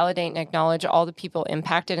I validate and acknowledge all the people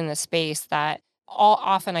impacted in the space, that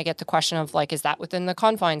often I get the question of like, is that within the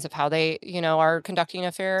confines of how they, are conducting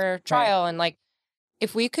a fair trial? Right. And like,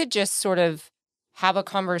 if we could just sort of have a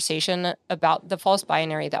conversation about the false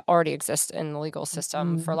binary that already exists in the legal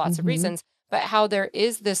system for lots of reasons, but how there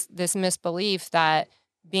is this misbelief that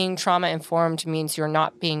being trauma-informed means you're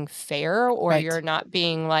not being fair, or you're not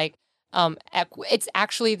being like, it's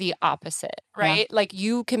actually the opposite, right? Yeah. Like,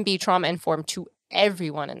 you can be trauma-informed to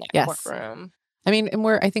everyone in that courtroom. I mean, and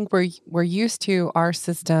I think we're used to our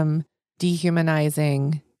system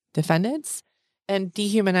dehumanizing defendants and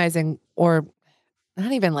dehumanizing, or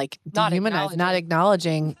not even like dehumanize, not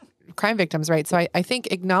acknowledging crime victims, right? So I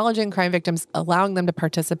think acknowledging crime victims, allowing them to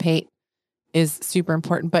participate is super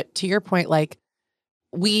important. But to your point, like,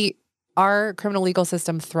 our criminal legal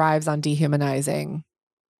system thrives on dehumanizing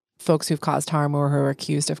folks who've caused harm or who are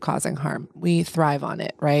accused of causing harm. We thrive on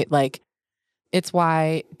it, right? Like, it's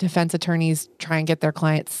why defense attorneys try and get their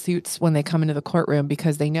clients suits when they come into the courtroom,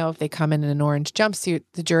 because they know if they come in an orange jumpsuit,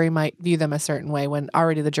 the jury might view them a certain way, when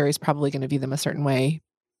already the jury's probably going to view them a certain way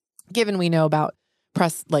given we know about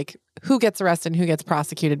who gets arrested and who gets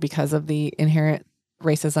prosecuted because of the inherent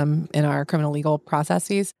racism in our criminal legal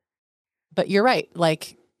processes. But you're right.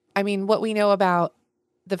 What we know about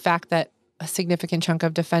the fact that a significant chunk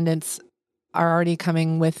of defendants are already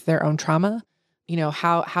coming with their own trauma,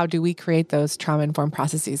 how do we create those trauma-informed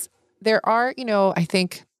processes? There are, I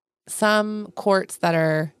think some courts that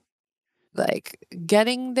are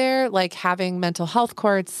getting there, having mental health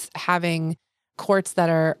courts, having courts that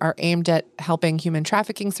are aimed at helping human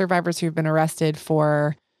trafficking survivors who've been arrested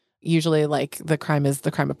for usually the crime is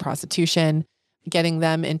the crime of prostitution, getting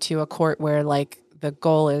them into a court where the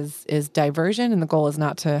goal is diversion and the goal is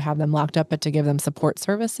not to have them locked up, but to give them support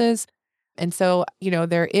services. And so,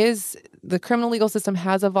 the criminal legal system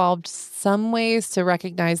has evolved some ways to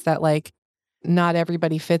recognize that not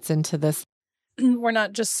everybody fits into this. We're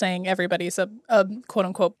not just saying everybody's a quote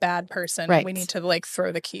unquote bad person. Right. We need to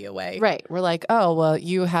throw the key away. Right. We're oh, well,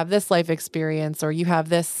 you have this life experience or you have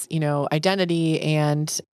this, identity,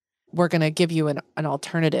 and we're going to give you an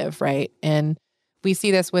alternative. Right. And we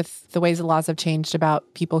see this with the ways the laws have changed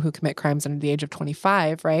about people who commit crimes under the age of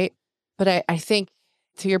 25. Right. But I think,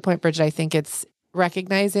 to your point, Bridget, I think it's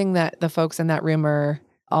recognizing that the folks in that room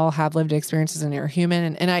all have lived experiences and are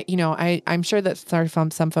human. And I'm sure that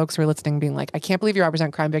some folks who are listening being I can't believe you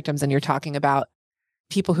represent crime victims and you're talking about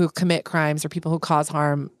people who commit crimes or people who cause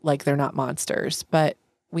harm they're not monsters. But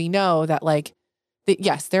we know that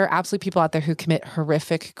yes, there are absolutely people out there who commit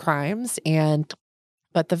horrific crimes,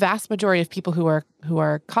 but the vast majority of people who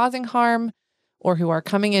are causing harm or who are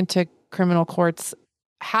coming into criminal courts,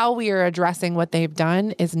 how we are addressing what they've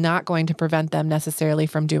done is not going to prevent them necessarily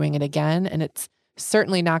from doing it again. And it's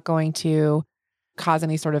certainly not going to cause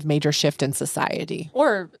any sort of major shift in society.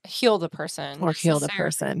 Or heal the person.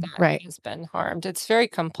 Right. Has been harmed. It's very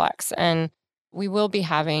complex. And we will be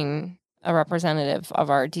having a representative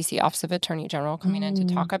of our DC Office of Attorney General coming in to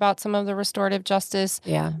talk about some of the restorative justice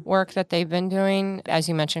work that they've been doing. As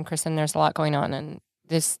you mentioned, Kristen, there's a lot going on, and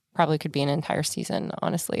this probably could be an entire season,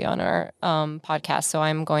 honestly, on our podcast. So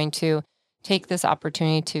I'm going to take this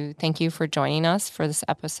opportunity to thank you for joining us for this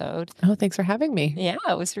episode. Oh, thanks for having me. Yeah,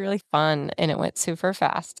 it was really fun, and it went super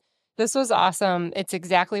fast. This was awesome. It's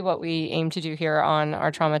exactly what we aim to do here on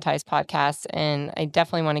our Traumatized podcast, and I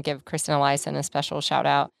definitely want to give Kristen Eliason a special shout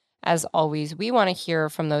out. As always, we want to hear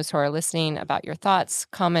from those who are listening about your thoughts,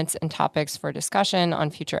 comments, and topics for discussion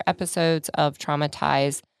on future episodes of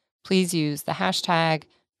Traumatized. Please use the hashtag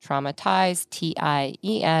Traumatized,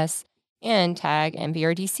 TIES, and tag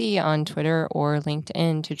NVRDC on Twitter or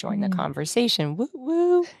LinkedIn to join the conversation. Woo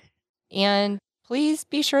woo. And please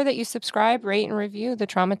be sure that you subscribe, rate, and review the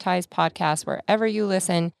Traumatized podcast wherever you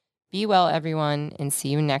listen. Be well, everyone, and see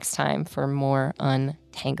you next time for more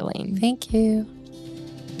untangling. Thank you.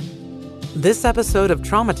 This episode of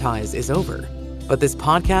Traumatize is over, but this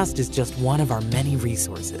podcast is just one of our many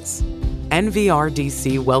resources.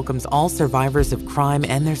 NVRDC welcomes all survivors of crime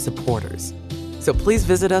and their supporters. So please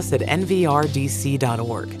visit us at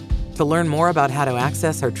nvrdc.org to learn more about how to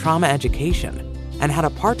access our trauma education and how to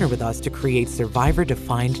partner with us to create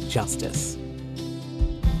survivor-defined justice.